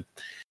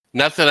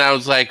 Nothing I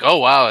was like, oh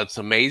wow, it's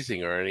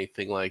amazing or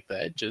anything like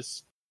that.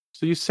 Just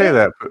so you say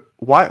that, but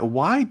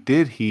why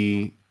did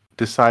he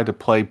decide to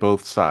play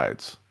both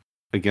sides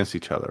against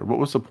each other? What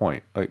was the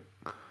point? Like,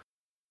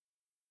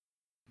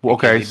 well,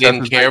 okay, he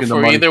didn't care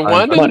for either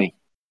one. Money.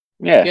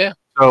 Yeah.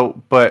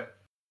 So, but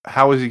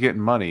how was he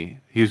getting money?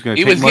 He was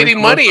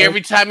getting money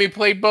every time he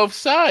played both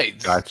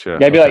sides. Gotcha.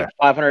 That'd be like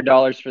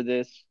 $500 for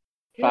this,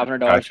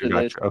 $500 for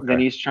this. Okay. Then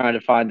he's trying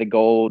to find the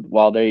gold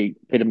while they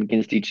pit them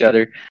against each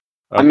other.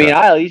 Okay. I mean,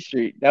 at least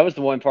that was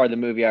the one part of the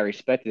movie I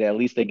respected. At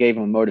least they gave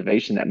him a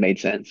motivation that made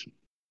sense.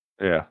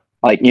 Yeah.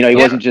 Like, he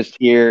wasn't just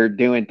here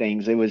doing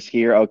things. It was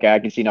here, okay, I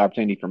can see an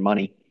opportunity for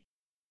money.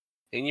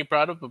 And you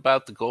brought up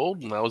about the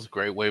gold, and that was a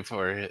great way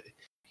for it.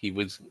 He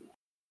was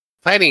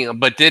fighting,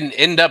 but didn't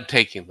end up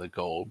taking the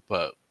gold,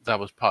 but that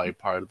was probably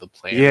part of the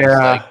plan. Yeah.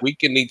 It's like, we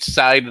can each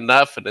side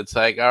enough, and it's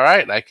like, all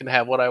right, I can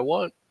have what I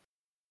want.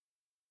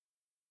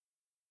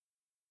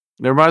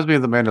 It reminds me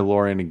of The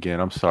Mandalorian again.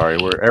 I'm sorry.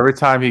 Where every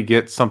time he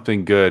gets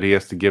something good, he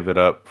has to give it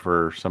up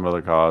for some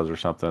other cause or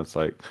something. It's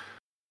like,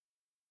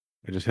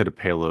 I just hit a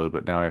payload,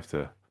 but now I have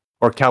to...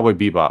 Or Cowboy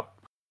Bebop.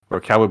 Where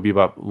Cowboy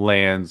Bebop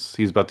lands,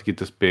 he's about to get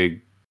this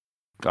big...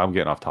 I'm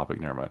getting off topic,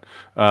 never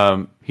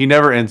mind. He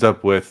never ends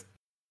up with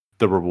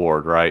the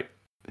reward, right?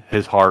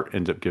 His heart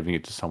ends up giving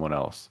it to someone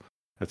else.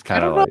 It's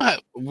kind of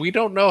like... we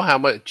don't know how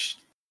much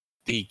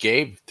he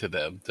gave to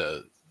them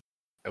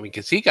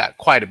because he got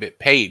quite a bit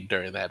paid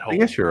during that whole... I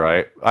guess you're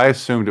right. I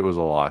assumed it was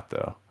a lot,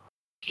 though.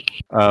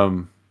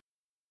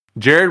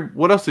 Jared,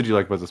 what else did you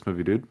like about this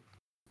movie, dude?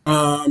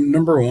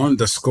 Number one,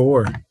 the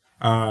score.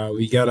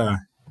 We gotta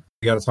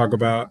talk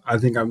about... I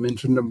think I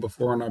mentioned him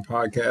before on our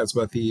podcast,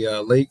 but the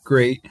late,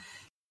 great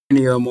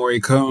Ennio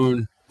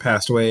Morricone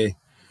passed away a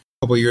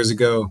couple years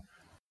ago.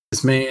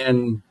 This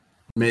man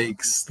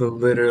makes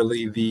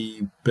literally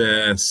the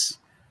best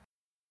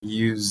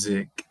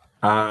music.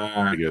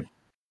 Good.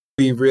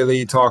 We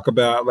really talk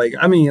about,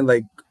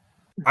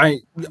 I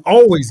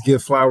always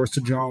give flowers to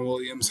John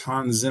Williams,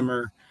 Hans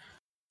Zimmer,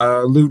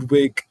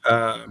 Ludwig.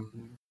 I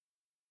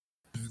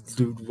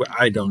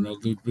don't know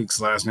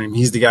Ludwig's last name.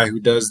 He's the guy who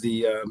does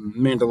the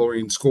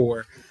Mandalorian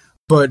score.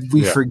 But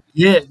we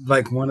forget,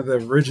 one of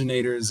the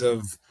originators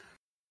of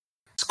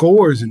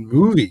scores in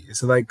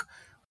movies. When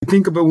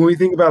we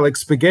think about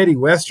spaghetti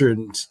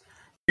westerns,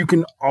 you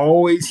can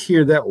always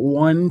hear that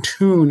one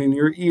tune in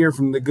your ear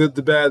from The Good,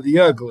 the Bad, the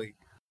Ugly.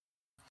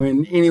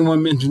 When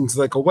anyone mentions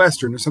a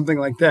western or something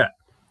like that,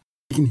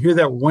 you can hear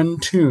that one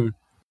tune.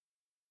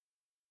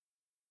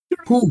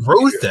 Who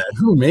wrote that?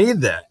 Who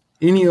made that?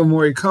 Ennio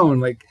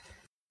Morricone.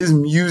 His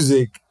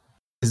music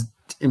is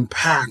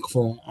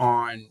impactful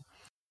on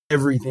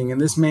everything. And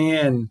this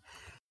man,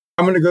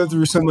 I'm going to go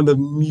through some of the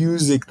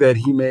music that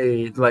he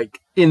made,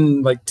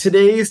 in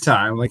today's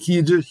time.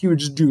 He would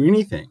just do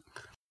anything.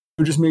 He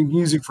would just make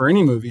music for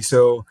any movie.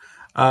 So,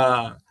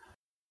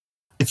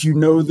 if you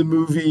know the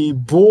movie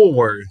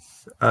Bulworth,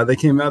 that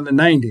came out in the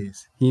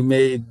 90s, he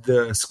made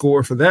the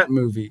score for that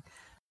movie.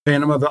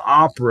 Phantom of the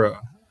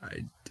Opera,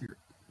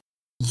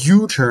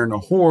 U-Turn, a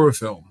horror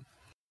film.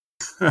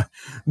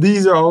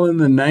 These are all in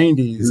the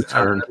 90s.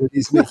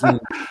 He's making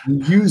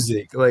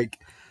music.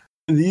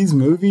 These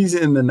movies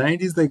in the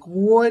 90s,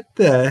 what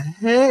the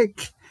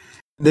heck?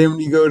 Then when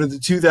you go to the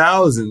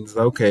 2000s,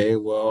 okay,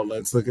 well,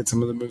 let's look at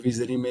some of the movies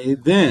that he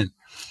made then.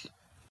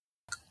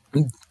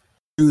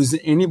 Does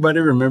anybody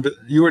remember? Do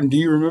you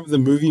remember the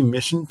movie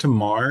Mission to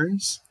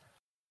Mars?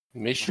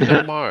 Mission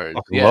to Mars.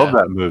 I love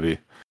that movie.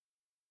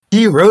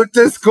 He wrote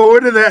the score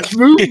to that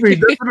movie.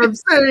 That's what I'm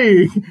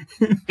saying.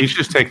 He's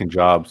just taking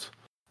jobs.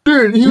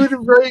 Dude, he would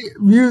write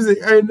music.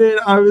 And then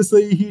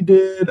obviously he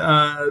did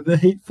The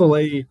Hateful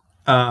Eight.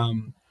 That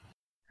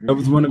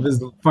was one of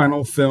his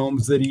final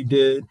films that he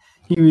did.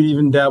 He would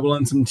even dabble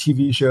in some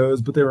TV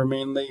shows, but they were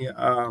mainly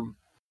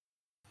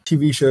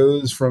TV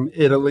shows from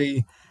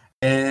Italy.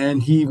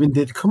 And he even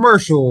did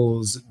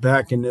commercials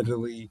back in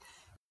Italy.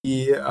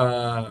 He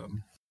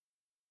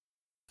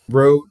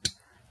wrote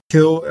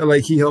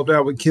he helped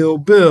out with Kill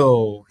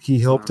Bill. He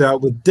helped out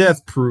with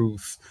Death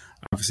Proof.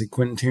 Obviously,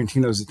 Quentin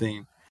Tarantino's the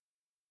theme.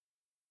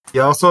 He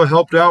also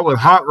helped out with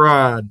Hot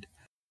Rod.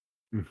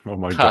 Oh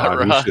my God! What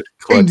are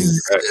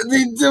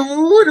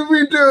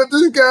we doing?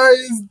 This guy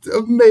is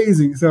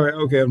amazing. Sorry.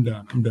 Okay, I'm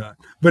done.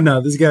 But no,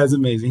 this guy's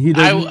amazing.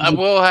 I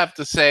will have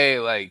to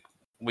say,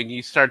 when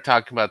you start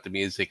talking about the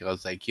music, I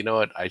was like, you know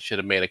what? I should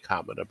have made a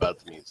comment about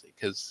the music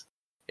because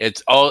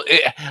it's all.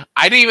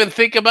 I didn't even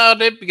think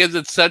about it because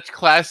it's such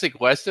classic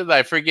Western that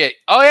I forget.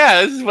 Oh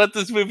yeah, this is what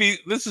this movie.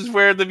 This is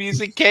where the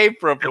music came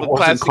from. It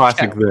wasn't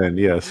classic then,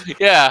 yes.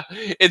 Yeah,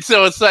 and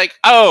so it's like,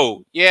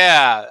 oh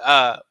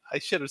yeah, I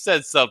should have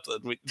said something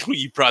when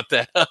you brought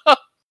that up.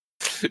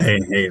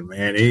 Hey,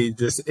 man,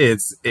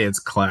 it's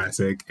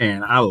classic,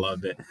 and I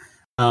love it.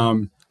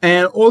 And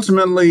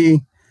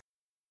ultimately,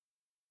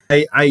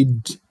 I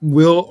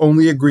will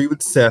only agree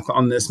with Seth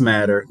on this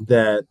matter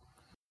that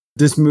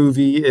this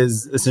movie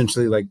is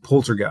essentially like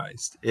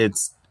Poltergeist.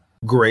 It's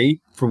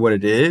great for what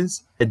it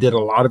is. It did a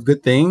lot of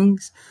good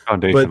things,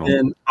 but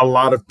then a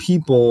lot of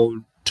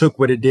people took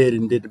what it did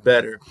and did it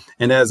better.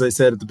 And as I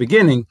said at the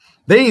beginning,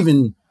 they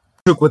even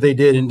took what they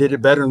did and did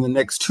it better in the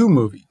next two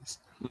movies.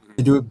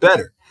 They do it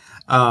better.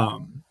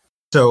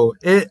 So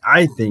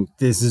I think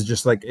this is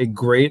just like a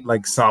great,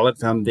 like solid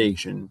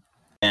foundation,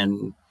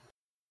 and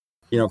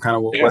kind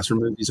of what Western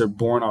movies are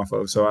born off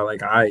of. So I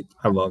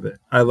love it.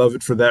 I love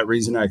it for that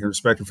reason. I can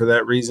respect it for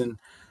that reason.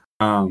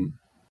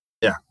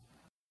 Yeah.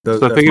 So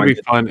I think it'd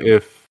be fun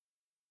if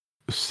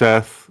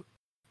Seth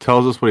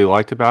tells us what he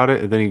liked about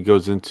it, and then he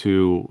goes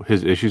into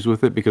his issues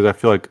with it, because I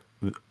feel like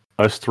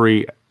us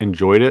three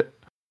enjoyed it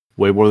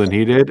way more than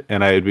he did,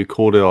 and it'd be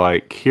cool to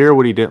like hear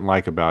what he didn't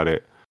like about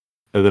it,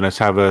 and then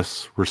have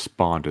us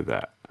respond to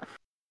that.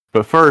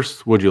 But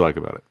first, what'd you like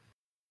about it?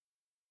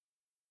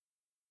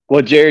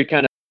 Well, Jared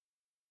kind of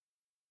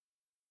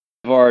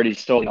already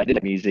stole my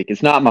music.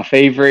 It's not my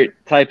favorite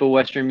type of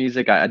Western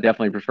music. I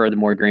definitely prefer the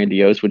more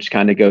grandiose, which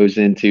kind of goes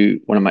into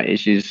one of my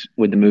issues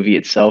with the movie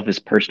itself is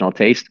personal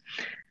taste,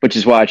 which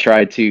is why I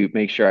tried to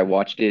make sure I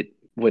watched it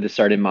with a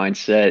certain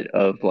mindset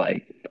of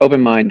like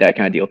open mind, that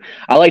kind of deal.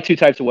 I like two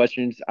types of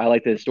Westerns. I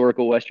like the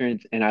historical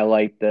Westerns and I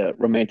like the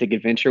romantic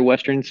adventure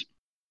Westerns.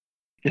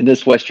 And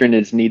this Western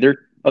is neither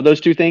of those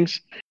two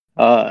things.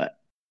 And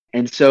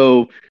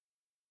so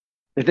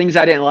the things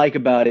I didn't like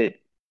about it,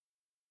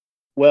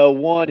 well,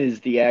 one is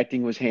the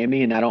acting was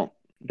hammy, and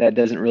that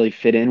doesn't really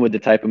fit in with the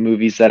type of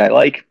movies that I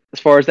like as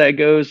far as that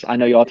goes. I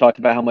know y'all talked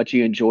about how much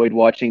you enjoyed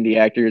watching the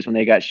actors when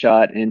they got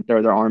shot and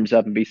throw their arms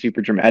up and be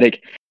super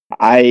dramatic.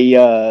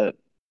 I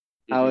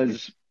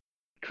was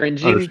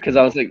cringing because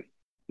I was like,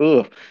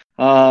 ugh.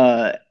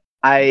 I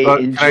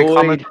enjoyed. Can I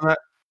comment on that?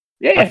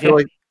 Yeah, I feel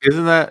like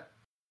isn't that?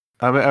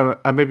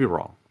 I may be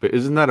wrong, but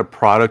isn't that a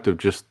product of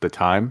just the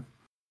time?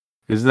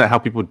 Isn't that how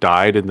people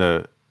died in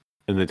the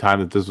time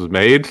that this was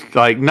made?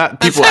 Like,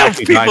 not people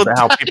actually died, but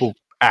how people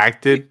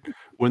acted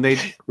when they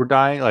were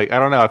dying. Like, I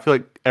don't know. I feel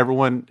like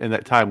everyone in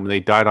that time when they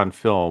died on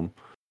film,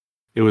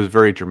 it was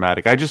very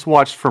dramatic. I just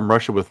watched From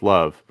Russia with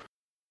Love,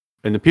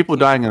 and the people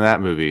dying in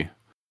that movie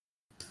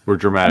were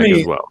dramatic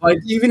as well. Like,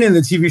 even in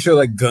the TV show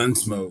like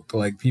Gunsmoke,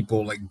 like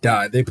people like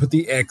died. They put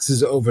the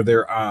X's over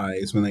their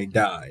eyes when they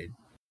died.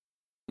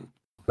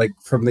 Like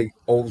from the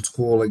old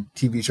school like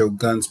TV show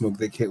Gunsmoke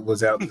that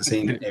was out in the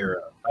same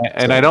era.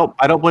 And so,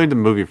 I don't blame the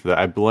movie for that.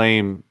 I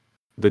blame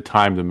the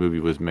time the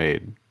movie was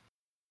made.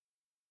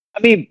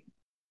 I mean,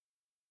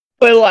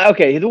 but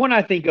okay, the one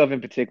I think of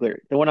in particular,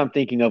 the one I'm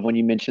thinking of when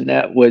you mentioned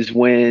that was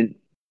when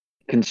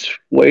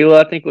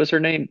Consuela, I think was her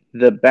name,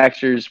 the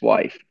Baxter's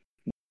wife.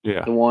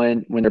 Yeah. The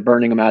one when they're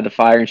burning them out of the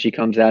fire and she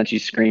comes out and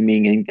she's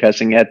screaming and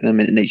cussing at them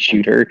and they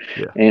shoot her.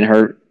 Yeah. And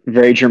her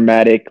very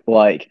dramatic,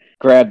 like,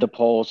 grab the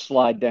pole,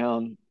 slide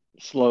down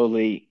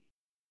slowly.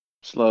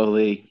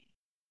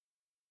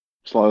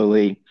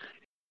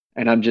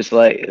 And I'm just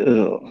like,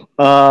 ugh.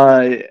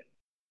 I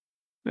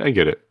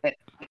get it.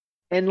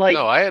 And like,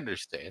 no, I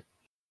understand.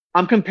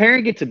 I'm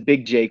comparing it to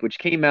Big Jake, which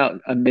came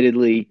out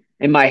admittedly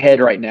in my head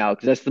right now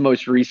because that's the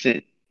most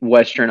recent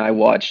Western I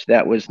watched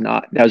that was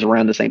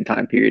around the same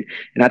time period.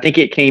 And I think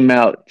it came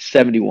out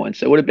 71.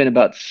 So it would have been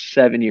about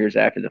 7 years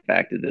after the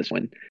fact of this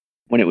one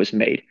when it was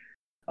made.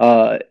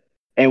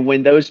 And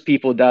when those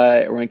people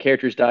died, or when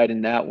characters died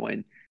in that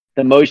one,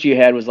 the most you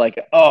had was like,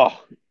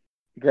 oh,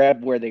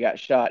 grab where they got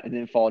shot and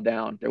then fall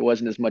down. There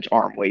wasn't as much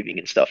arm waving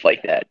and stuff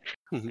like that.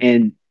 Mm-hmm.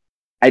 And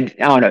I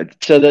don't know.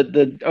 So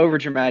the over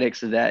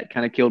dramatics of that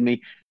kind of killed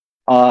me.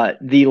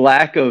 The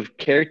lack of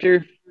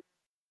character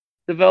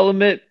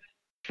development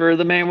for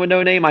the man with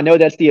no name. I know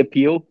that's the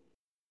appeal.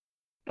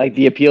 Like,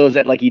 the appeal is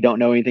that, like, you don't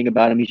know anything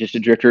about him. He's just a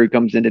drifter who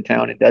comes into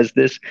town and does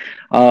this.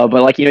 But,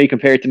 like, you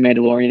compare it to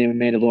Mandalorian, and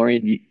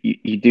Mandalorian,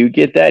 you do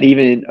get that.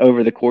 Even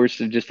over the course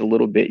of just a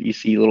little bit, you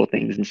see little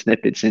things and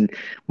snippets. And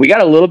we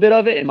got a little bit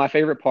of it, and my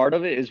favorite part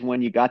of it is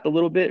when you got the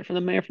little bit from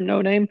the man from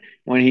no name,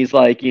 when he's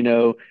like,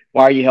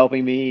 why are you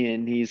helping me?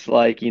 And he's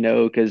like,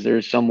 because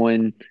there's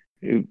someone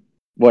who,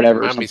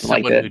 whatever, or something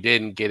like that. Who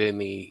didn't get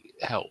any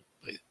help.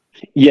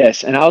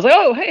 Yes, and I was like,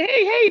 "Oh,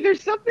 hey!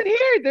 There's something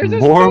here. There's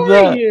a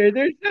story here.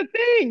 There's a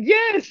thing."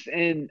 Yes,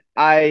 and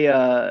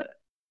I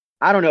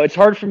don't know. It's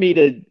hard for me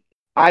to.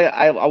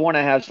 I want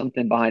to have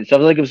something behind it. So I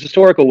was like, it was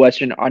historical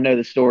Western. I know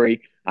the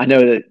story. I know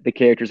that the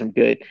characters. I'm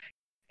good.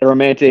 The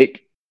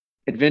romantic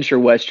adventure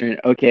Western.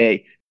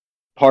 Okay,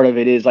 part of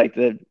it is like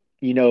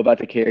about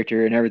the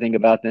character and everything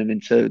about them,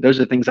 and so those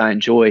are things I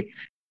enjoy.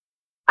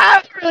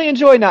 I really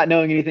enjoy not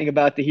knowing anything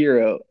about the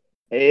hero.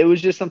 It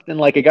was just something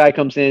like a guy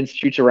comes in,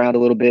 shoots around a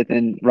little bit,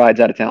 then rides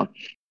out of town.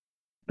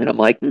 And I'm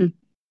like,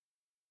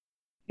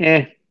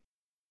 I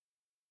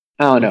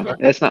don't know.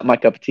 That's not my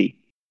cup of tea.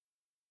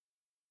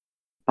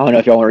 I don't know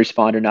if y'all want to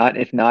respond or not.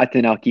 If not,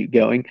 then I'll keep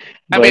going.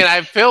 But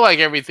I feel like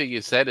everything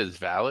you said is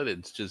valid.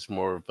 It's just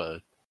more of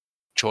a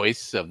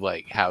choice of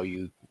like how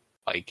you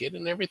like it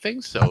and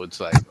everything. So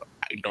it's like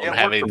I don't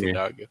have anything to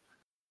argue.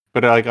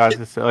 But like I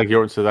said, like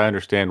Jordan says, I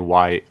understand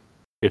why,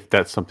 if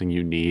that's something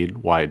you need,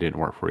 why it didn't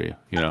work for you.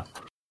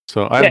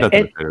 So I have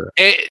nothing to say to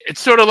that.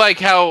 It's sort of like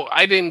how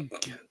I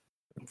didn't.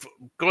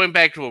 Going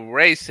back to what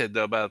Ray said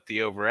though about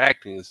the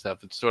overacting and stuff,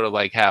 it's sort of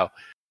like how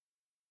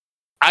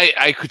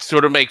I could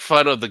sort of make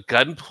fun of the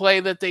gunplay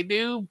that they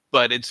do,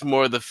 but it's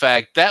more the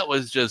fact that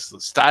was just the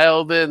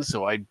style then.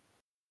 So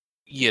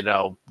you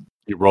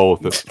roll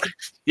with it.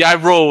 Yeah, I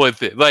roll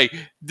with it. Like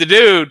the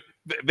dude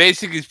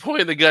basically is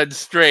pointing the gun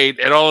straight,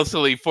 and all of a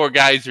sudden 4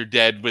 guys are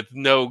dead with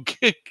no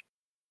kick,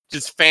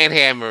 just fan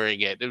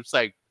hammering it. It's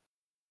like,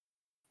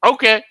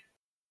 okay,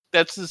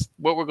 that's just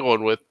what we're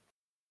going with.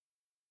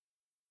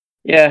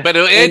 Yeah, but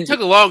it took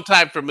a long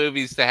time for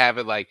movies to have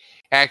it like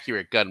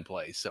accurate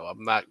gunplay, so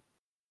I'm not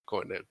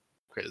going to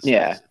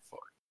criticize it for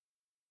it.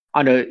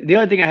 I know the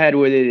only thing I had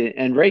with it,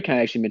 and Ray kind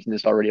of actually mentioned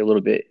this already a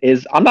little bit,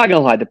 is I'm not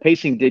gonna lie, the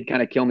pacing did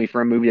kind of kill me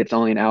for a movie that's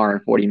only an hour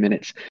and 40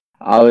 minutes.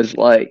 I was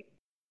like,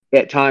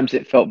 at times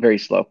it felt very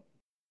slow.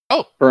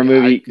 Oh, for a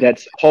movie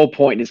that's whole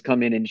point is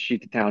come in and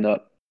shoot the town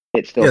up,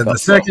 it still felt the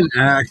second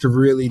act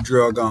really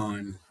drug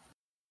on.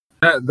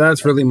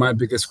 That's really my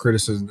biggest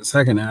criticism. The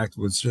second act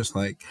was just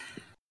like,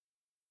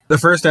 the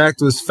first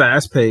act was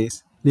fast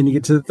paced. Then you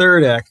get to the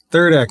third act.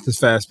 Third act is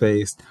fast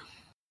paced.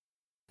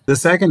 The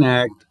second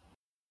act,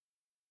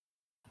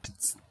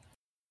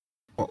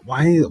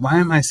 why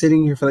am I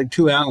sitting here for like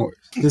 2 hours?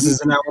 This is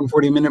an hour and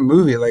 40-minute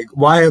movie. Like,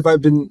 why have I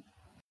been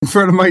in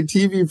front of my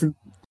TV for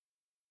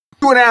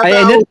 2.5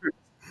 hours?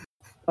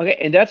 Okay,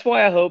 and that's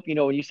why I hope,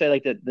 when you say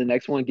like the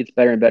next one gets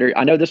better and better.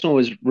 I know this one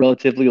was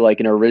relatively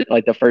like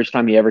like the first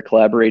time you ever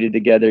collaborated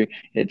together.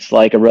 It's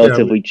like a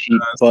relatively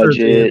cheap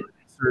budget.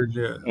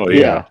 Oh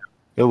yeah,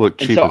 it looked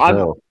cheap as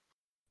hell.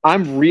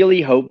 I'm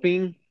really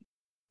hoping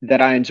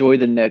that I enjoy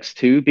the next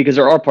 2, because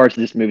there are parts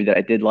of this movie that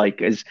I did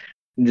like. As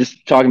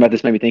just talking about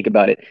this made me think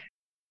about it.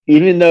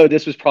 Even though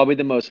this was probably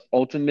the most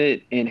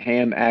ultimate in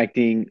ham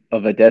acting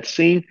of a death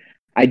scene,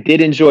 I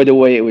did enjoy the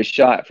way it was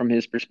shot from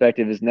his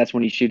perspective, and that's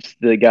when he shoots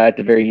the guy at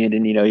the very end,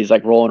 and he's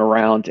like rolling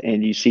around,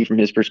 and you see from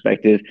his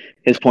perspective,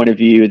 his point of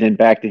view, then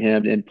back to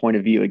him, then point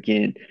of view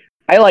again.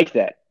 I like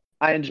that.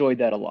 I enjoyed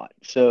that a lot.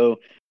 So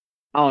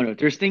I don't know.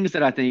 There's things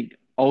that I think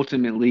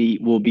ultimately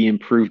will be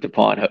improved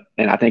upon,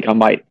 and I think I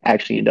might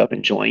actually end up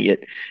enjoying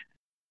it.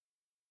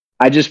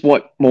 I just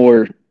want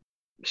more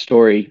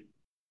story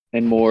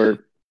and more.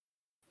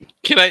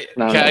 Can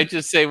I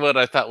just say what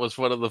I thought was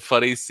one of the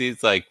funny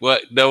scenes? Like,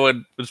 what no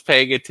one was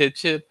paying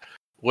attention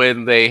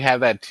when they have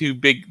that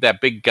big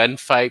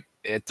gunfight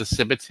at the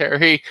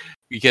cemetery,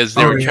 because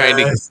they were trying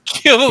to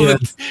kill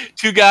the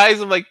 2 guys.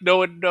 I'm like, no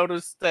one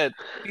noticed that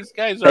these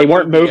guys they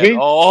weren't moving.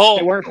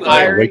 They weren't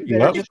firing.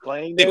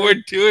 They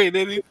weren't doing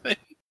anything.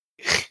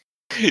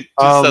 Just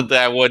something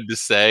I wanted to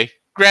say.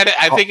 Granted,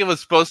 I think it was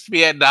supposed to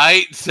be at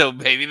night, so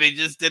maybe they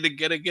just didn't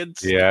get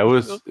against. Yeah, it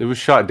was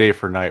shot day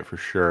for night for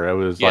sure. It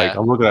was like,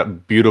 I'm looking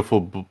at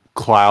beautiful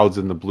clouds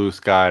in the blue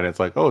sky, and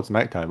it's like, oh, it's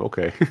nighttime.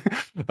 Okay.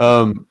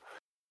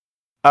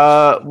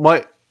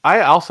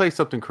 I'll say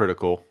something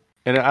critical,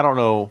 and I don't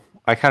know.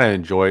 I kind of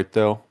enjoy it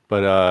though,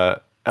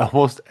 but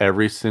almost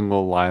every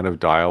single line of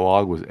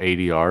dialogue was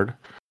ADR'd.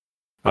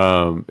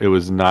 It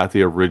was not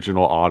the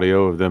original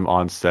audio of them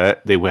on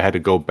set. They had to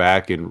go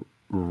back and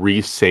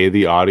re-say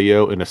the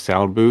audio in a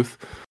sound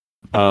booth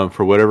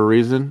for whatever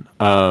reason.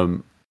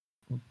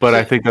 But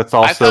I think that's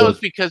also. I thought it was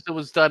because it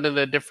was done in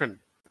a different.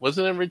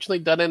 Wasn't it originally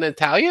done in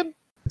Italian?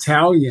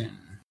 Italian.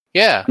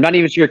 Yeah, I'm not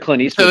even sure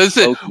Clint Eastwood.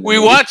 So we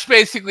watched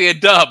basically a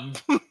dub.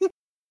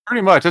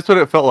 Pretty much, that's what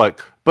it felt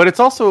like. But it's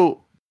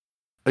also,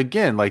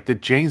 again, like the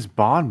James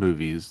Bond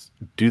movies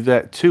do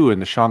that too in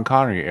the Sean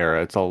Connery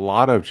era. It's a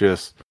lot of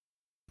just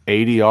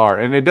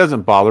ADR, and it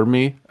doesn't bother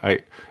me.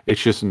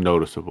 It's just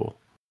noticeable.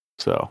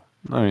 So,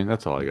 I mean,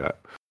 that's all I got.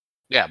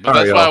 Yeah, but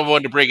that's why I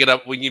wanted to bring it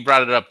up when you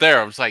brought it up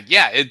there. I was like,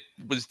 yeah, it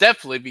was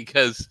definitely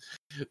because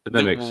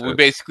we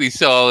basically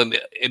saw an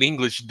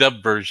English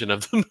dub version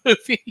of the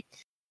movie.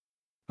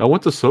 I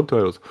want the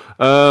subtitles.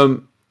 All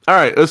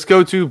right, let's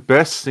go to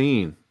best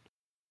scene.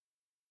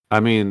 I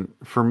mean,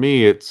 for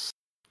me,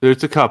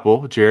 there's a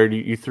couple. Jared,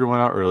 you threw one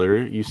out earlier.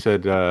 You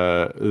said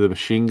the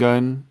machine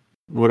gun,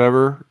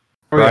 whatever,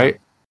 right?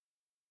 Yeah.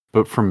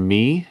 But for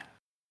me,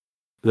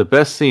 the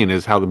best scene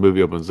is how the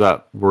movie opens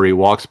up, where he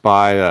walks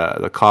by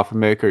the coffin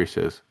maker. He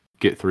says,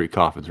 "Get 3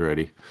 coffins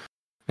ready,"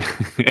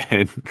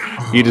 and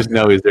you just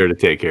know he's there to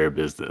take care of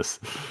business.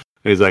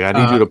 And he's like, "I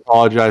need you to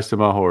apologize to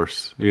my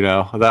horse."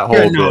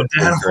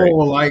 That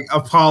whole like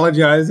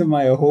apologize to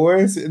my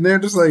horse, and they're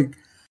just like,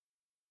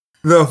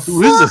 who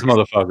is this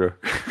motherfucker?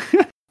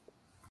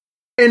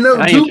 And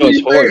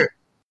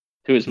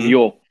to his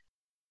mule.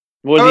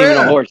 It wasn't even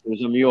a horse; it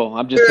was a mule.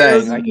 I'm just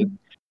saying,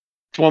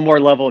 it's one more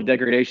level of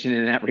degradation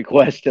in that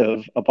request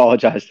of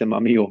apologize to my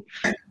mule.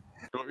 And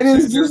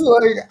it's just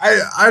like,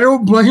 I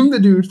don't blame the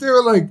dudes. They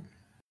were like,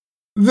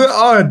 the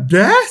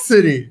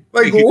audacity.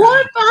 Like,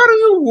 what? How do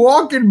you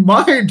walk in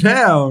my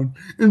town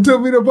and tell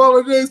me to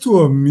apologize to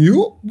a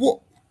mule?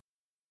 What?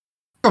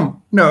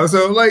 No,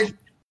 so like,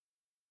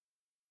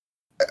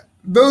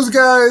 those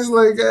guys,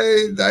 like,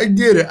 I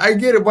get it. I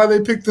get it why they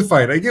picked the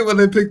fight. I get why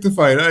they picked the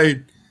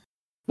fight.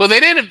 Well, they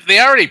didn't.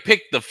 They already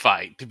picked the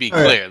fight. To be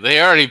clear,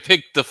 they already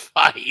picked the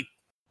fight.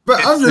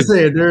 But I'm just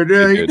saying,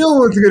 dude, no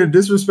one's gonna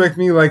disrespect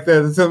me like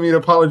that and tell me to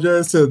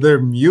apologize to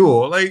their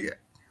mule. Like,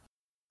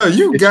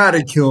 you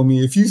gotta kill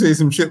me if you say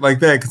some shit like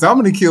that, because I'm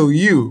gonna kill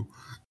you.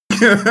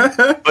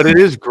 But it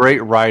is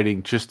great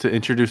writing just to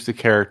introduce the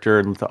character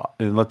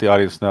and let the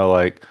audience know,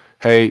 like,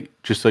 hey,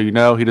 just so you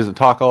know, he doesn't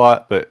talk a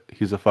lot, but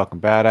he's a fucking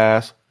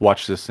badass.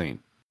 Watch this scene,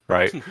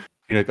 right?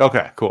 You're like,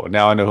 okay, cool.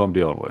 Now I know who I'm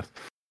dealing with.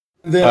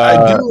 Then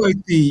I do like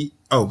the.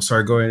 Oh,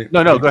 sorry. Go ahead.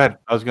 No, go ahead.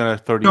 I was gonna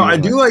throw to you. No, I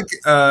do like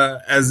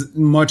as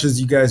much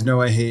as you guys know,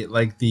 I hate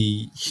like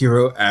the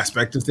hero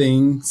aspect of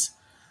things.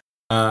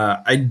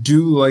 I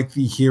do like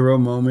the hero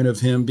moment of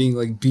him being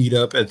like beat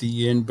up at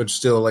the end, but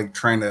still like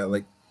trying to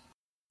like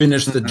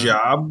finish the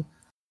job.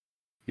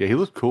 Yeah, he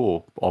looks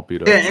cool, all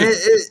beat up. Yeah,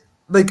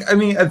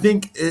 and I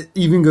think it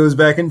even goes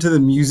back into the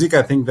music.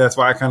 I think that's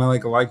why I kind of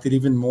like liked it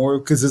even more,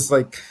 because it's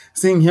like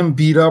seeing him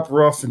beat up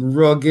rough and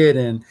rugged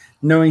and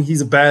knowing he's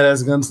a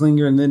badass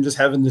gunslinger, and then just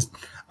having this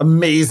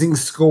amazing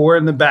score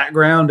in the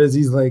background as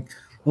he's like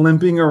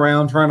limping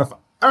around trying to.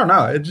 I don't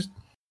know. It just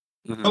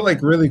felt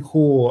like really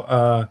cool.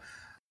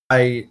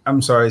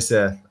 I'm sorry,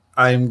 Seth.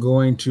 I'm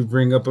going to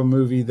bring up a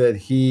movie that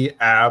he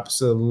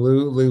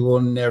absolutely will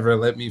never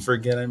let me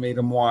forget. I made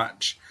him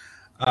watch.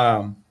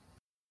 Old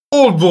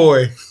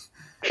Boy.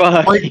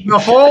 Like the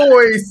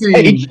hallway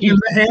scene in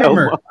the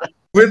hammer.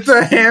 With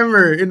the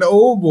hammer in the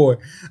Old Boy.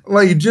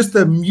 Like just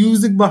the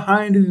music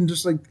behind it and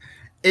just like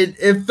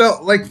it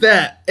felt like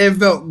that. It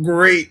felt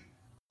great.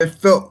 It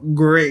felt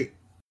great.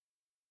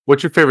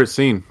 What's your favorite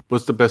scene?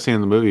 What's the best scene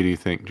in the movie, do you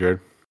think,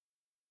 Jared?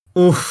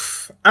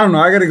 Oof. I don't know.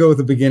 I got to go with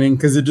the beginning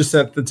because it just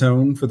set the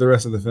tone for the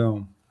rest of the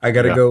film. I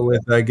got to go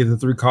with get the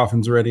 3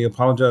 coffins ready.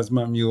 Apologize to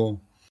my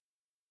mule.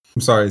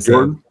 I'm sorry,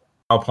 Seth.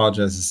 I'll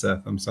apologize to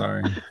Seth. I'm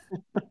sorry.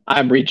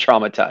 I'm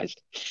re-traumatized.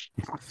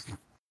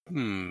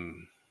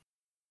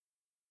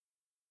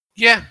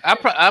 Yeah,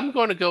 I'm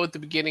going to go with the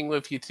beginning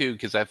with you too,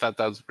 because I thought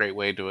that was a great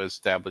way to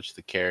establish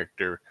the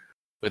character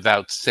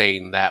without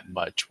saying that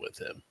much with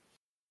him.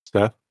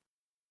 Seth?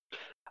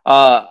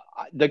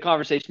 The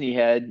conversation he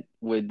had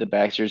with the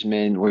Baxter's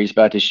men where he's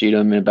about to shoot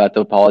him and about to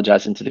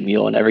apologize to the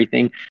mule and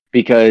everything,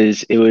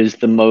 because it was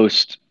the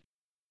most,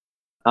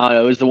 I don't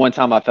know, it was the one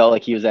time I felt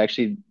like he was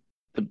actually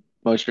the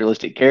most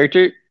realistic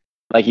character.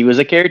 Like he was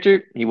a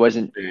character. He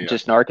wasn't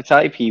just an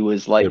archetype. He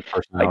was like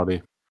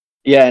personality.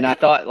 And I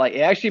thought like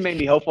it actually made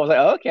me hopeful. I was like,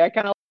 oh, okay, I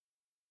kind of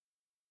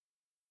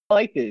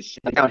like this.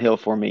 Downhill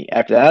for me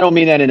after that. I don't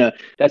mean that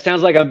that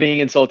sounds like I'm being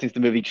insulting to the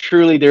movie.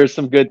 Truly, there's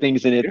some good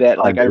things in it that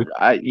like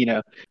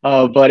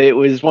but it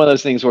was one of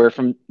those things where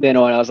from then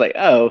on I was like,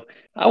 oh,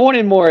 I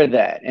wanted more of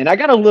that, and I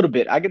got a little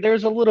bit. There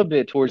was a little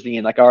bit towards the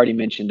end, like I already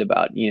mentioned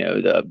about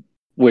the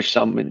wish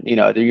someone you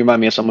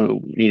remind me of someone who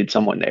needed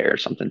someone there or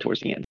something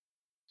towards the end.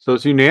 So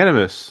it's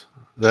unanimous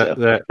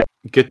that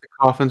get the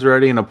coffins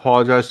ready and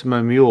apologize to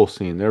my mule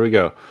scene. There we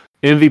go.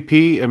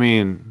 MVP. I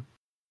mean.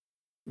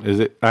 Is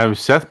it?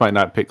 Seth might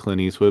not pick Clint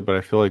Eastwood, but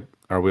I feel like,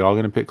 are we all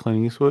going to pick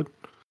Clint Eastwood?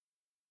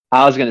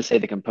 I was going to say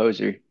the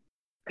composer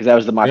because that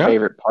was my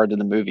favorite part of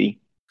the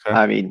movie. Okay.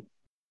 I mean,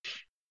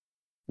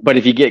 but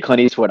if you get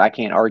Clint Eastwood, I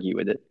can't argue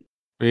with it.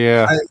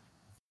 Yeah.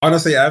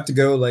 Honestly, I have to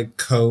go like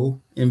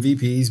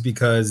co-MVPs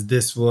because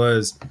this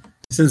was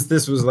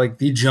like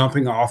the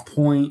jumping off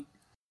point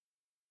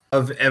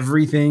of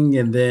everything,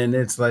 and then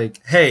it's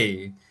like,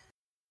 hey,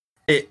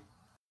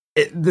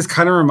 this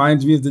kind of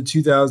reminds me of the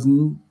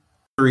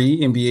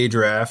 2003 NBA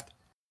draft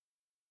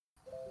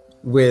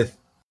with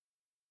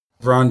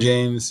LeBron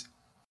James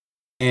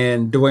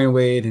and Dwayne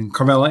Wade and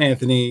Carmelo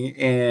Anthony,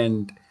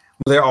 and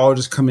they all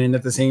just come in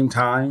at the same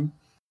time.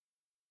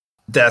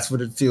 That's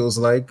what it feels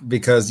like,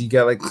 because you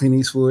got like Clint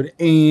Eastwood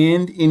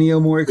and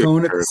Ennio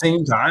Morricone at the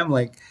same time.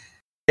 Like,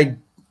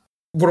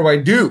 what do I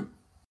do?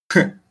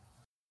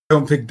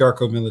 Don't pick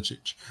Darko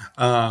Milicic.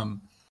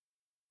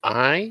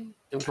 I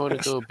am going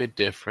to go a bit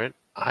different.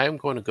 I am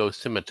going to go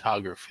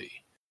cinematography,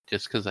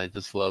 just because I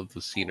just love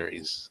the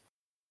sceneries.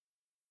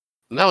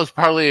 And that was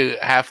probably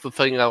half the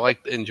thing I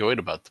enjoyed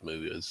about the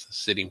movie, was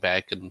sitting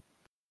back and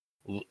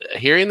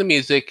hearing the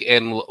music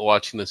and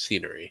watching the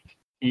scenery.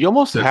 You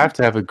almost have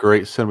to have a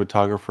great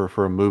cinematographer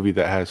for a movie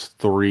that has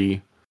 3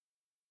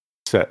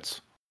 sets.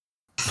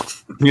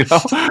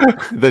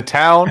 The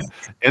town,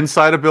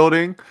 inside a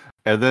building,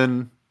 and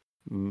then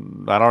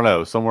I don't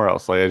know, somewhere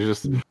else. Like it's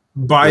just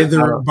by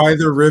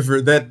the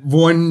river. That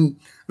one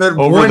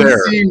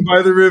scene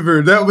by the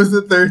river. That was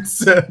the 3rd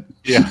set.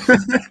 Yeah.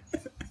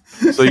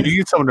 So you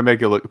need someone to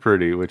make it look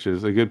pretty, which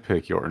is a good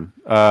pick, Jordan.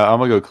 I'm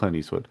gonna go Clint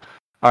Eastwood.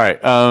 All right.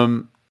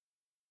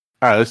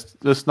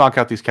 Let's knock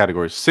out these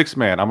categories. 6th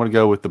man. I'm gonna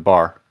go with the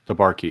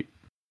barkeep,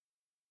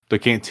 the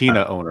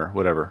cantina owner,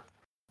 whatever.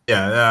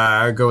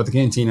 Yeah, I go with the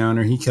cantina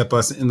owner. He kept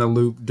us in the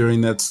loop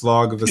during that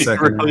slog of a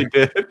second. He really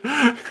did.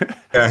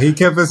 Yeah, he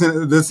kept us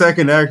in the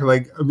second act.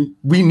 Like, I mean,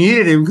 we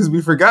needed him because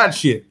we forgot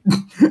shit.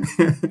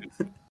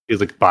 He's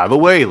like, by the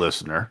way,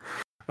 listener.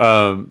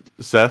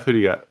 Seth, who do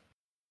you got?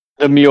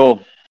 The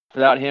mule.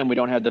 Without him, we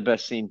don't have the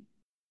best scene.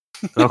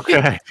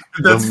 Okay.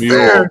 That's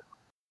fair.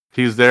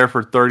 He's there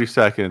for 30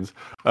 seconds.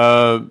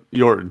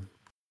 Yorton.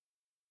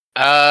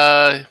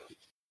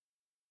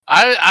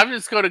 I'm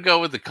just going to go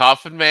with the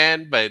Coffin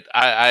Man, but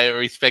I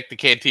respect the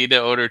Cantina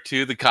owner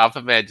too. The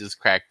Coffin Man just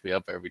cracked me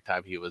up every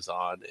time he was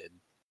on, and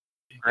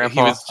Grandpa?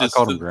 he was just I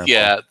called him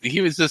Grandpa.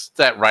 he was just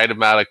that right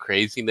amount of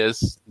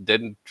craziness.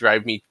 Didn't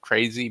drive me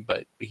crazy,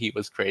 but he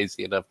was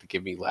crazy enough to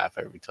give me a laugh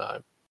every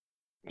time.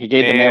 He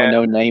gave the man with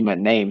no name a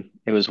name.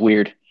 It was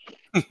weird.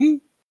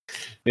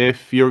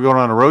 If you were going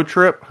on a road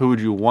trip, who would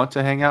you want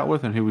to hang out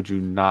with, and who would you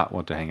not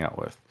want to hang out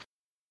with?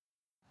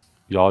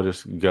 Y'all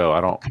just go.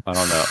 I don't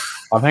know.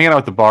 I'm hanging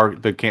out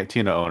with the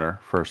Cantina owner.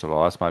 First of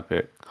all, that's my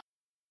pick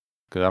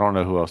because I don't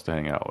know who else to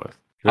hang out with.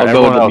 I'll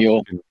go with the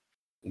mule.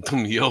 The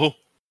mule.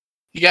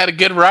 You got a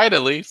good ride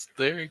at least.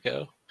 There you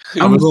go.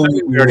 We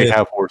already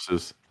have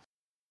horses.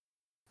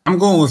 I'm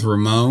going with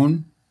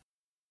Ramon.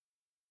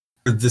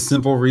 For the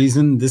simple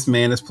reason this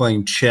man is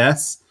playing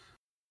chess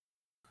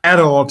at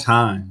all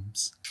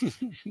times.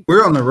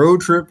 We're on the road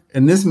trip,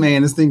 and this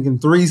man is thinking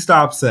 3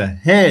 stops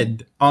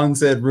ahead on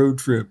said road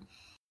trip.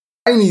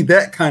 I need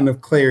that kind of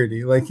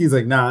clarity. Like, he's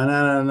like,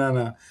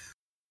 nah.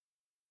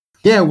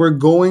 Yeah, we're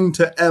going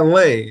to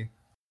LA.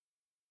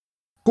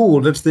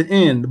 Cool, that's the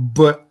end.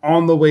 But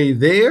on the way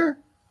there,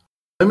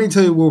 let me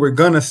tell you where we're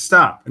going to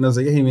stop. And I was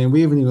like, hey, man,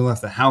 we haven't even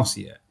left the house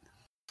yet.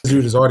 This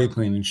dude is already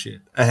planning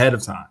shit ahead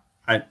of time.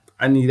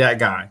 I need that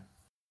guy.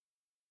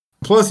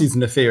 Plus, he's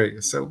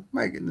nefarious, so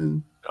might get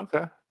in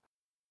a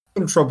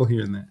little trouble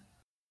here and there.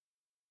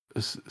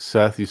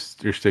 Seth,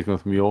 you're sticking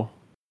with Mule?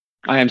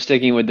 I am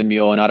sticking with the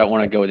mule, and I don't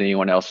want to go with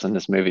anyone else in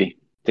this movie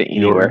to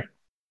anywhere.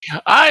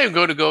 I am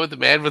going to go with the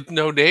man with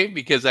no name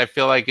because I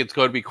feel like it's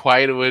going to be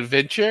quite an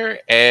adventure,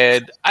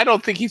 and I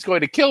don't think he's going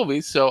to kill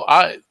me, so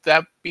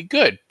that'd be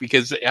good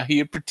because he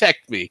would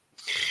protect me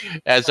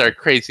as our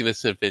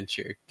craziness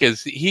adventure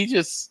because he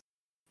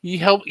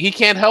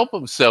can't help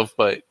himself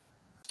but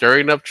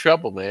stirring up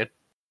trouble, man.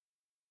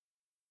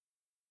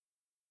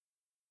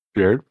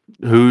 Jared,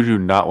 who do you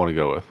not want to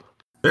go with?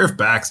 Sheriff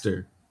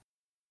Baxter.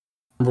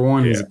 Number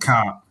 1, he's a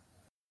cop.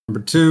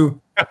 Number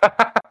 2, he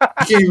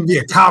can't even be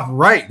a cop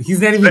right.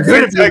 He's not even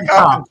good at being a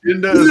cop. He's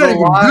not even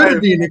good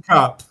at being a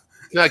cop.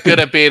 He's not good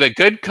at being a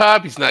good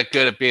cop. He's not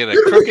good at being a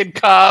crooked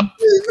cop.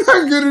 He's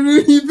not good at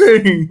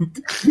anything.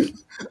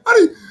 How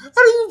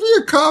do you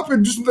be a cop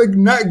and just like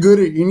not good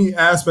at any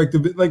aspect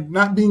of it? Like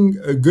not being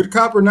a good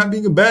cop or not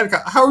being a bad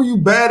cop? How are you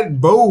bad at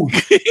both?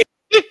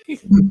 You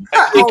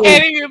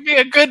can't even be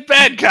a good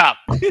bad cop.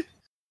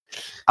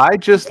 I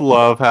just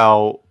love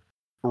how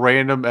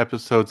random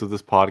episodes of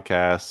this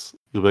podcast,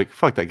 you'll be like,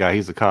 fuck that guy,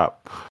 he's a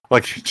cop.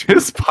 Like it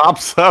just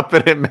pops up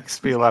and it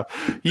makes me laugh.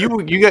 You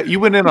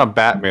went in on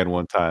Batman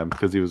one time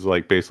because he was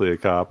like basically a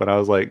cop, and I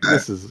was like,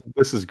 this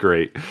is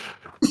great.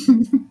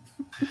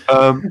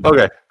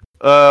 Okay.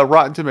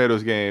 Rotten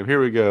Tomatoes game.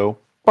 Here we go.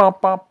 Boom.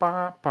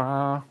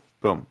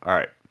 All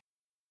right.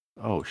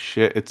 Oh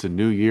shit! It's a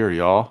new year,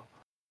 y'all.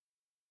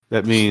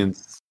 That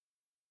means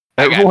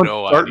everyone's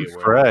starting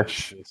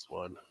fresh. This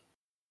one.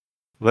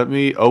 Let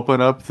me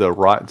open up the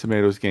Rotten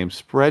Tomatoes game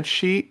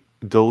spreadsheet.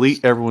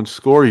 Delete everyone's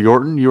score.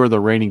 Yorton, you are the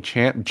reigning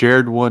champ.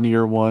 Jared won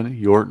year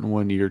 1. Yorton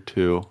won year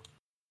 2.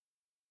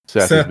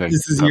 Seth,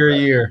 this is your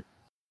year.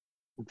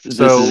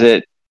 This is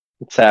it.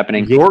 It's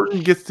happening.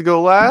 Yorton gets to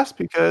go last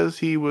because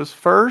he was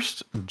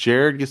first.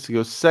 Jared gets to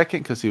go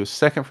second because he was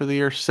second for the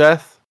year.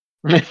 Seth,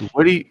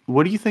 what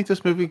do you think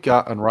this movie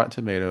got on Rotten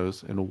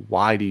Tomatoes, and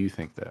why do you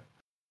think that?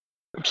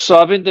 So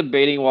I've been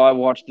debating while I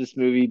watched this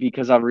movie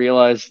because I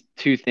realized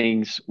 2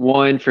 things.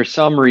 One, for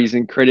some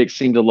reason, critics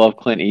seem to love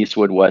Clint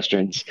Eastwood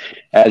westerns,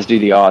 as do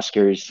the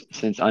Oscars,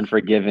 since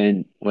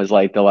Unforgiven was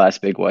like the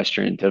last big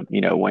western to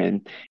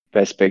win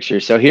Best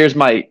Picture. So here's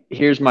my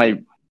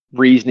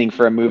reasoning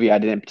for a movie I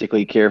didn't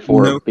particularly care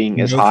for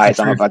being as high as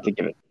I'm about to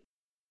give it.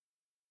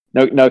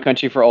 No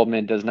Country for Old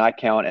Men does not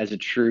count as a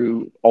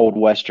true old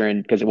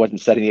western because it wasn't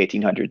set in the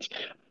 1800s.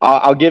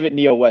 I'll give it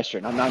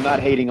neo-western. I'm not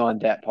hating on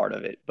that part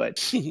of it, but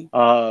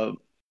because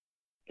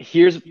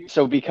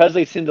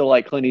they seem to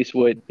like Clint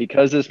Eastwood,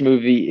 because this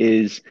movie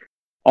is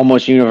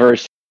almost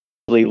universally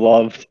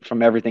loved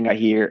from everything I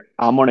hear,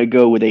 I'm going to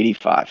go with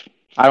 85.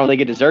 I don't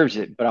think it deserves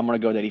it, but I'm going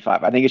to go with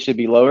 85. I think it should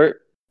be lower,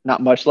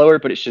 not much lower,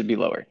 but it should be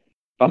lower.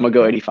 I'm going to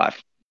go 85.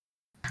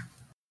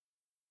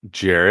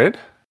 Jared,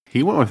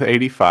 he went with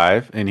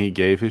 85, and he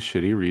gave his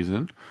shitty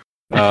reason.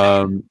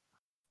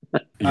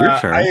 Your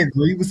turn. I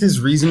agree with his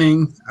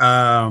reasoning,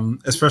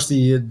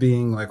 especially it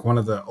being like one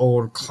of the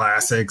old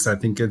classics. I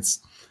think it's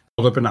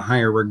held up in a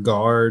higher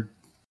regard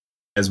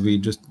as we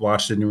just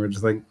watched it and we're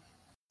just like,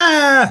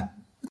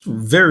 it's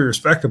very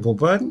respectable,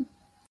 but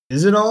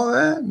is it all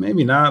that?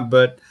 Maybe not,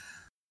 but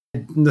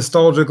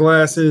nostalgia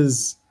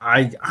glasses,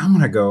 I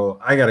gotta go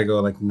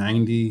like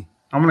 90.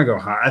 I'm gonna go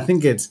high. I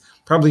think it's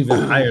probably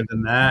even higher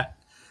than that.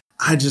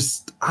 I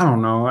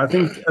don't know. I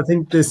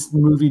think this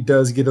movie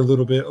does get a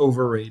little bit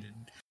overrated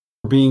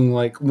for being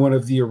like one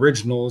of the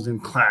originals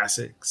and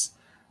classics,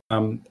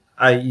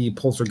 i.e.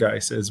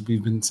 Poltergeist, as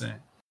we've been saying.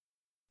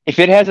 If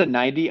it has a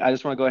 90, I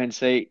just want to go ahead and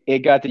say it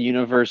got the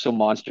Universal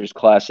Monsters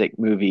Classic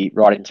movie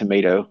Rotten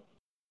Tomato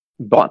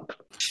bunk.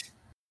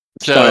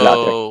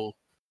 So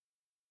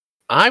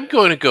I'm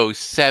going to go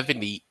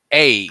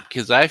 78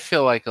 because I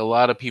feel like a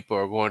lot of people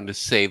are going to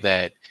say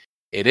that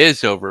it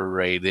is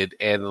overrated,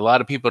 and a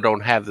lot of people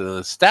don't have the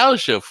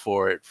nostalgia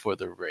for it for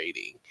the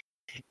rating.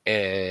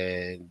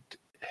 And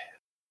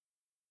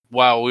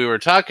while we were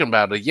talking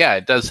about it, yeah,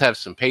 it does have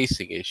some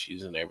pacing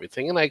issues and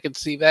everything, and I could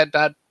see that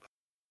not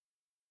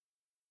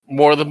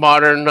more the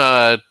modern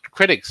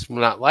critics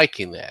not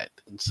liking that,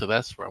 and so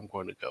that's where I'm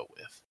going to go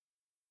with.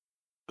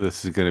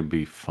 This is going to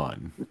be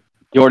fun.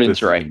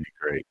 Jordan's right. Be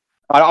great.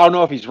 I don't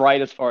know if he's right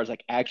as far as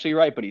like actually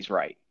right, but he's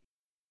right.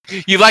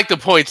 You like the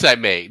points I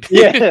made.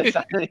 Yes,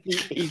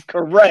 he's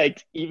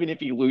correct. Even if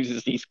he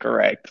loses, he's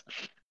correct.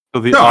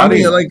 So the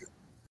audience...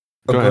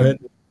 Go ahead.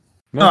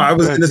 No, I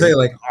was going to say,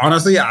 like,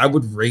 honestly, I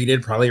would rate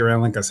it probably around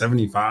like a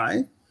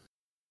 75.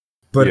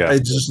 But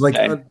it's just like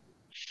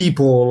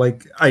people,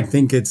 like, I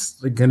think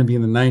it's like, going to be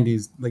in the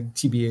 90s, like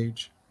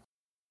TBH.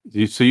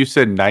 So you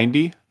said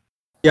 90?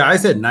 Yeah, I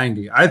said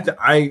 90.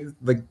 I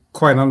like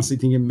quite honestly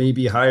think it may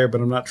be higher, but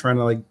I'm not trying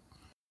to like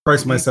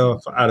price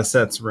myself out of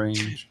Seth's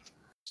range.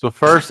 So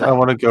first, I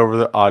want to go over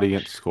the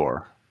audience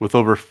score. With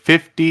over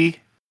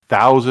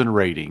 50,000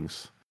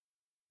 ratings,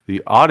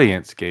 the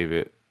audience gave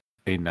it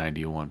a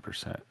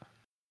 91%.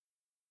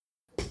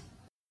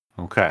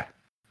 Okay.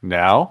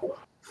 Now,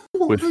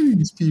 with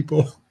these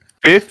people,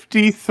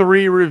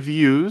 53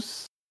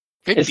 reviews.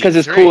 53. It's because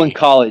it's cool in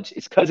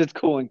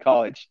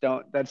college.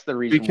 That's the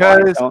reason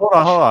why. Hold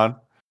on.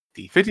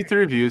 53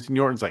 reviews, and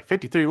Norton's like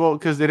 53. Well,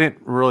 because they didn't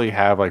really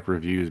have like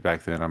reviews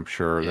back then, I'm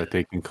sure that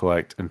they can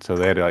collect, and so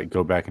they had to like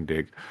go back and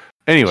dig.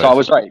 Anyway, so I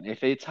was right.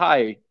 If it's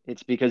high,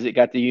 it's because it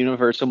got the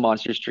Universal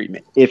Monsters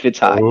treatment. If it's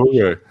high,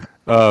 okay.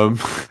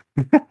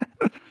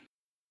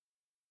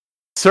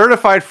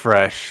 Certified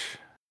Fresh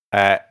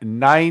at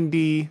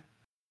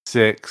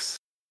 96.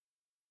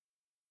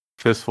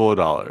 Fistful of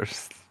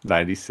Dollars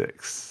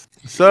 96.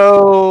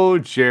 So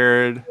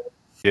Jared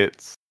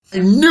gets. I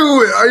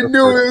knew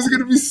it was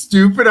gonna be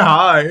stupid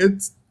high.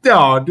 Dude.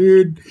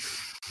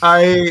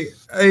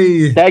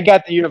 That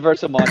got the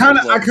Universal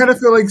Monsters. I kind of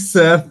feel like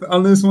Seth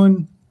on this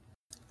one.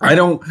 I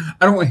don't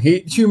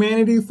hate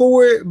humanity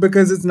for it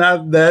because it's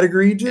not that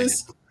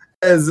egregious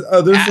as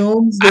other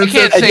films. I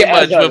can't say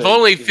much. With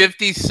only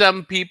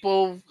 50-some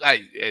people,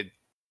 it's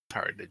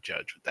hard to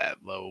judge with that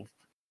low.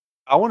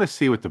 I want to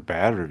see what the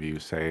bad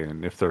reviews say,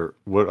 and if they're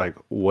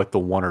what the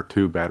one or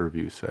two bad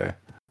reviews say.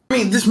 I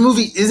mean, this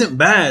movie isn't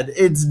bad.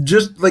 It's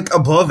just like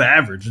above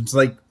average. It's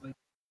like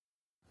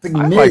I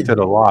liked it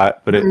a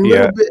lot, but and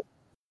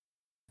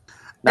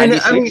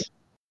I mean,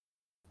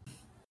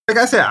 like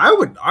I said,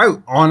 I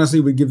honestly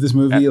would give this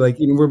movie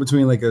like anywhere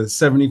between like a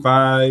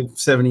 75,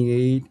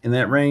 78 in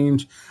that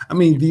range. I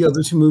mean, the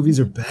other two movies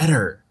are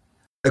better.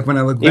 Like when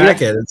I look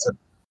back at it.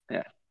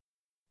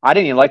 I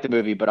didn't even like the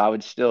movie, but I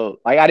would still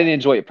I didn't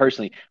enjoy it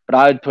personally, but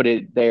I would put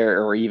it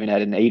there or even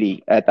at an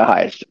 80 at the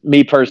highest.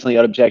 Me personally,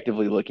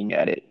 objectively looking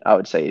at it, I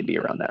would say it'd be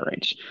around that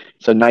range.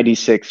 So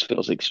 96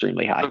 feels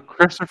extremely high. So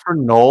Christopher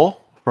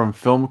Knoll from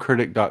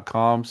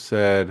filmcritic.com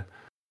said,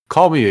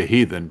 "Call me a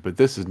heathen, but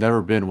this has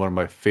never been one of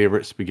my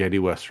favorite spaghetti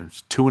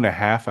westerns.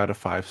 2.5 out of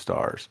 5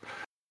 stars."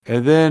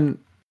 And then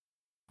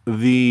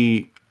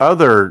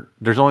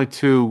there's only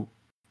 2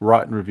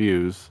 rotten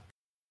reviews.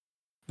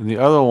 And the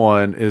other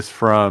one is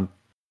from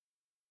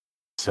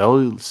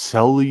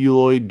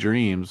Celluloid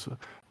Dreams,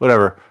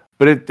 whatever.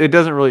 But it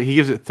doesn't really. He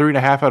gives it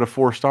 3.5 out of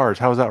 4 stars.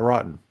 How is that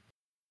rotten?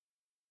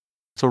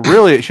 So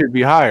really, it should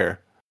be higher.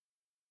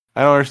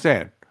 I don't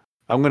understand.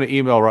 I'm going to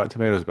email Rotten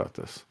Tomatoes about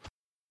this.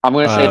 I'm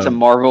going to say it's a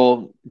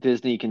Marvel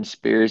Disney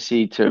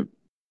conspiracy to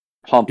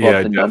pump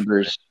up the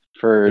numbers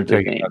for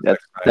the game.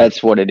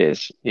 That's what it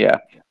is. Yeah.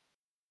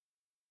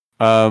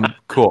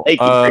 Cool. An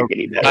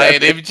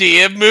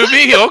MGM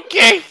movie?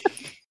 Okay.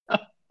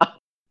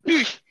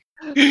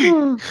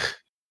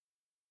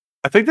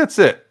 I think that's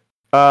it.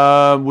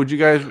 Would you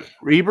guys?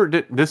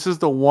 Ebert this is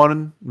the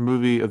one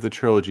movie of the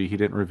trilogy he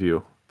didn't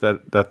review.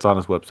 That's on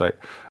his website.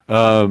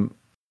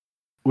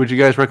 Would you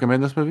guys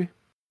recommend this movie?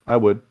 I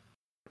would.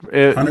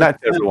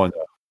 Not to everyone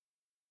though.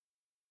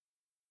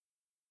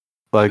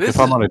 Like if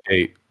I'm on a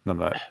date, I'm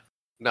not.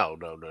 No.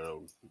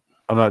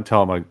 I'm not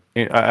telling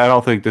I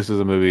don't think this is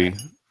a movie.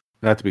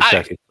 Not to be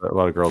sexist, but a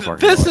lot of girls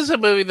aren't. This is a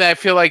movie that I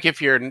feel like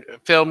if you're a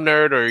film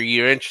nerd or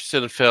you're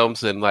interested in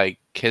films and like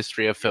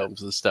history of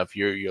films and stuff,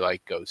 you're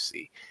like go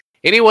see.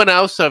 Anyone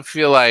else, I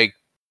feel like,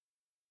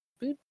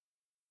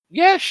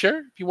 yeah, sure.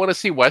 If you want to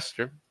see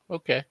Western,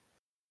 okay.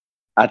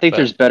 I think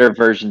there's better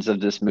versions of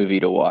this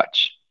movie to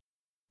watch.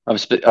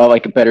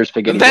 Like a better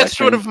spaghetti. That's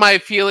Western sort of my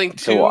feeling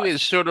too.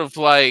 Is sort of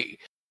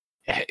like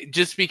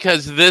just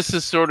because this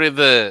is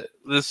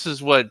this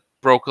is what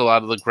broke a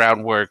lot of the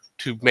groundwork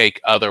to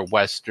make other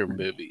Western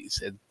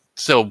movies. And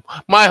so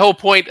my whole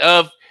point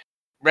of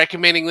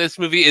recommending this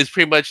movie is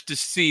pretty much to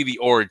see the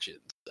origins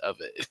of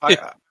it. I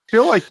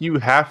feel like you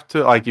have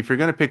to, like, if you're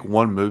going to pick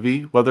one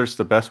movie, whether it's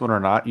the best one or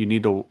not, you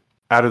need to,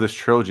 out of this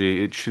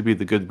trilogy, it should be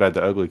The Good, Bad,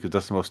 the Ugly, because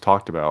that's the most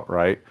talked about,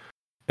 right?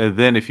 And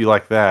then if you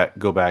like that,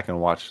 go back and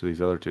watch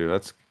these other two.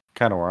 That's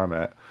kind of where I'm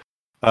at.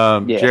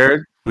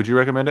 Jared, would you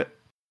recommend it?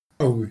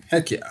 Oh,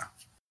 heck yeah.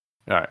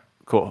 All right,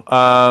 cool.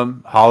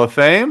 Hall of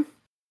Fame?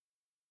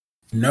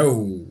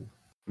 No,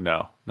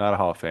 not a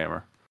Hall of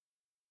Famer.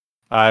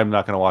 I'm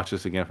not going to watch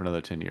this again for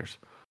another 10 years.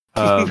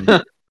 Oh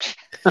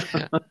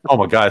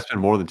my God, it's been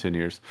more than 10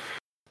 years.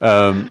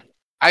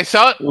 I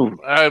saw it.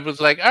 I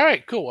was like, all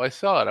right, cool. I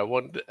saw it.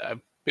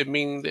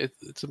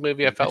 It's a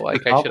movie I felt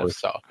like I should have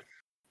saw.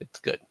 It's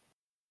good.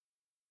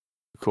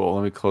 Cool.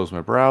 Let me close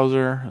my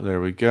browser. There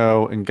we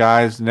go. And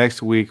guys,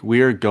 next week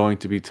we are going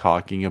to be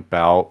talking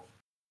about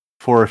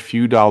For a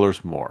Few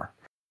Dollars More.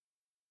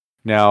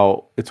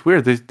 Now, it's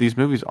weird. These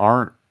movies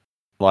aren't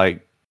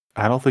like,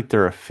 I don't think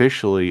they're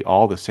officially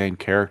all the same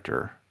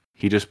character.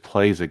 He just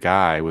plays a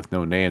guy with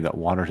no name that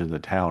wanders into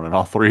town, and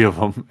all three of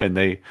them. And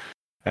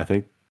I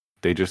think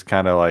they just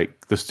kind of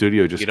like, the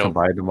studio just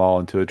combined them all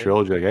into a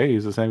trilogy. Like, hey,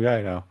 he's the same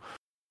guy now.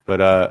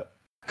 But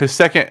his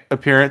second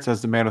appearance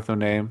as the Man with No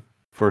Name,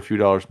 For a Few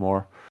Dollars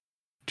More.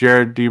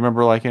 Jared, do you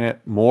remember liking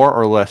it more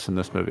or less than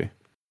this movie?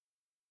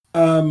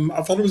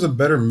 I thought it was a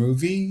better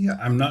movie.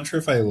 I'm not sure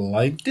if I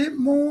liked it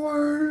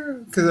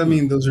more because I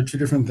mean those are two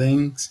different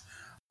things.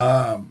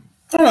 I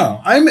don't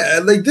know. I'm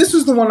like this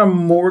was the one I'm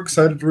more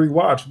excited to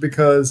rewatch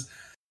because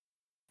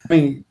I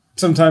mean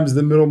sometimes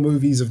the middle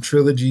movies of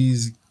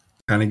trilogies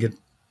kind of get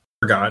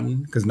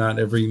forgotten because not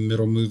every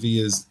middle movie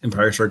is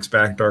Empire Strikes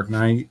Back, Dark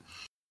Knight.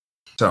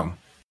 So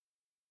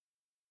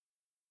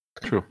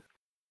true.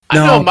 I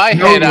know in my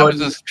head I was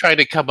just trying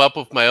to come up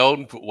with my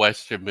own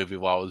Western movie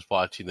while I was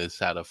watching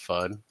this out of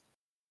fun.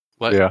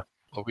 What? Yeah.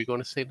 Are we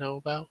going to say no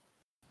about?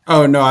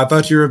 Oh no, I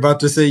thought you were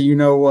about to say you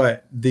know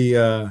what?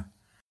 The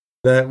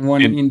that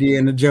one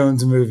Indiana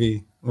Jones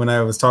movie when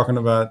I was talking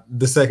about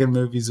the second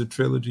movies of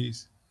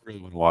trilogies. I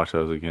really want to watch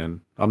those again.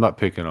 I'm not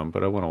picking them,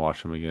 but I want to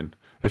watch them again.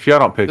 If y'all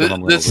don't pick them,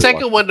 I'm the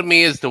second one to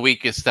me is the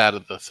weakest out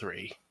of the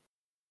three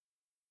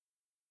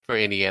for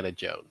Indiana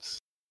Jones.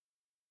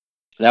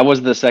 That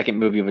was the second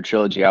movie of a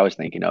trilogy I was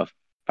thinking of.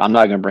 I'm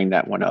not going to bring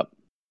that one up.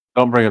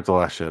 Don't bring up The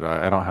Last Jedi.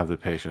 I don't have the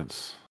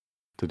patience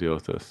to deal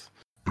with this.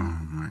 Oh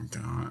my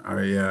God! Oh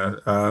yeah.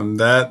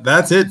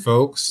 That's it,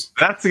 folks.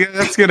 That's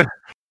gonna.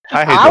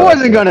 I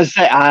wasn't gonna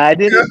say. I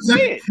didn't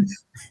say it.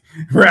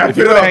 If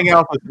you want to hang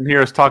out with us and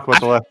hear us talk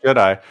about The Last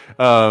Jedi,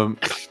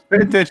 pay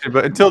attention.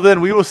 But until then,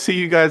 we will see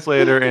you guys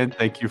later, and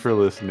thank you for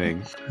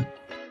listening.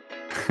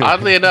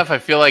 Oddly enough, I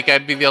feel like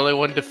I'd be the only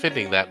one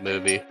defending that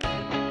movie.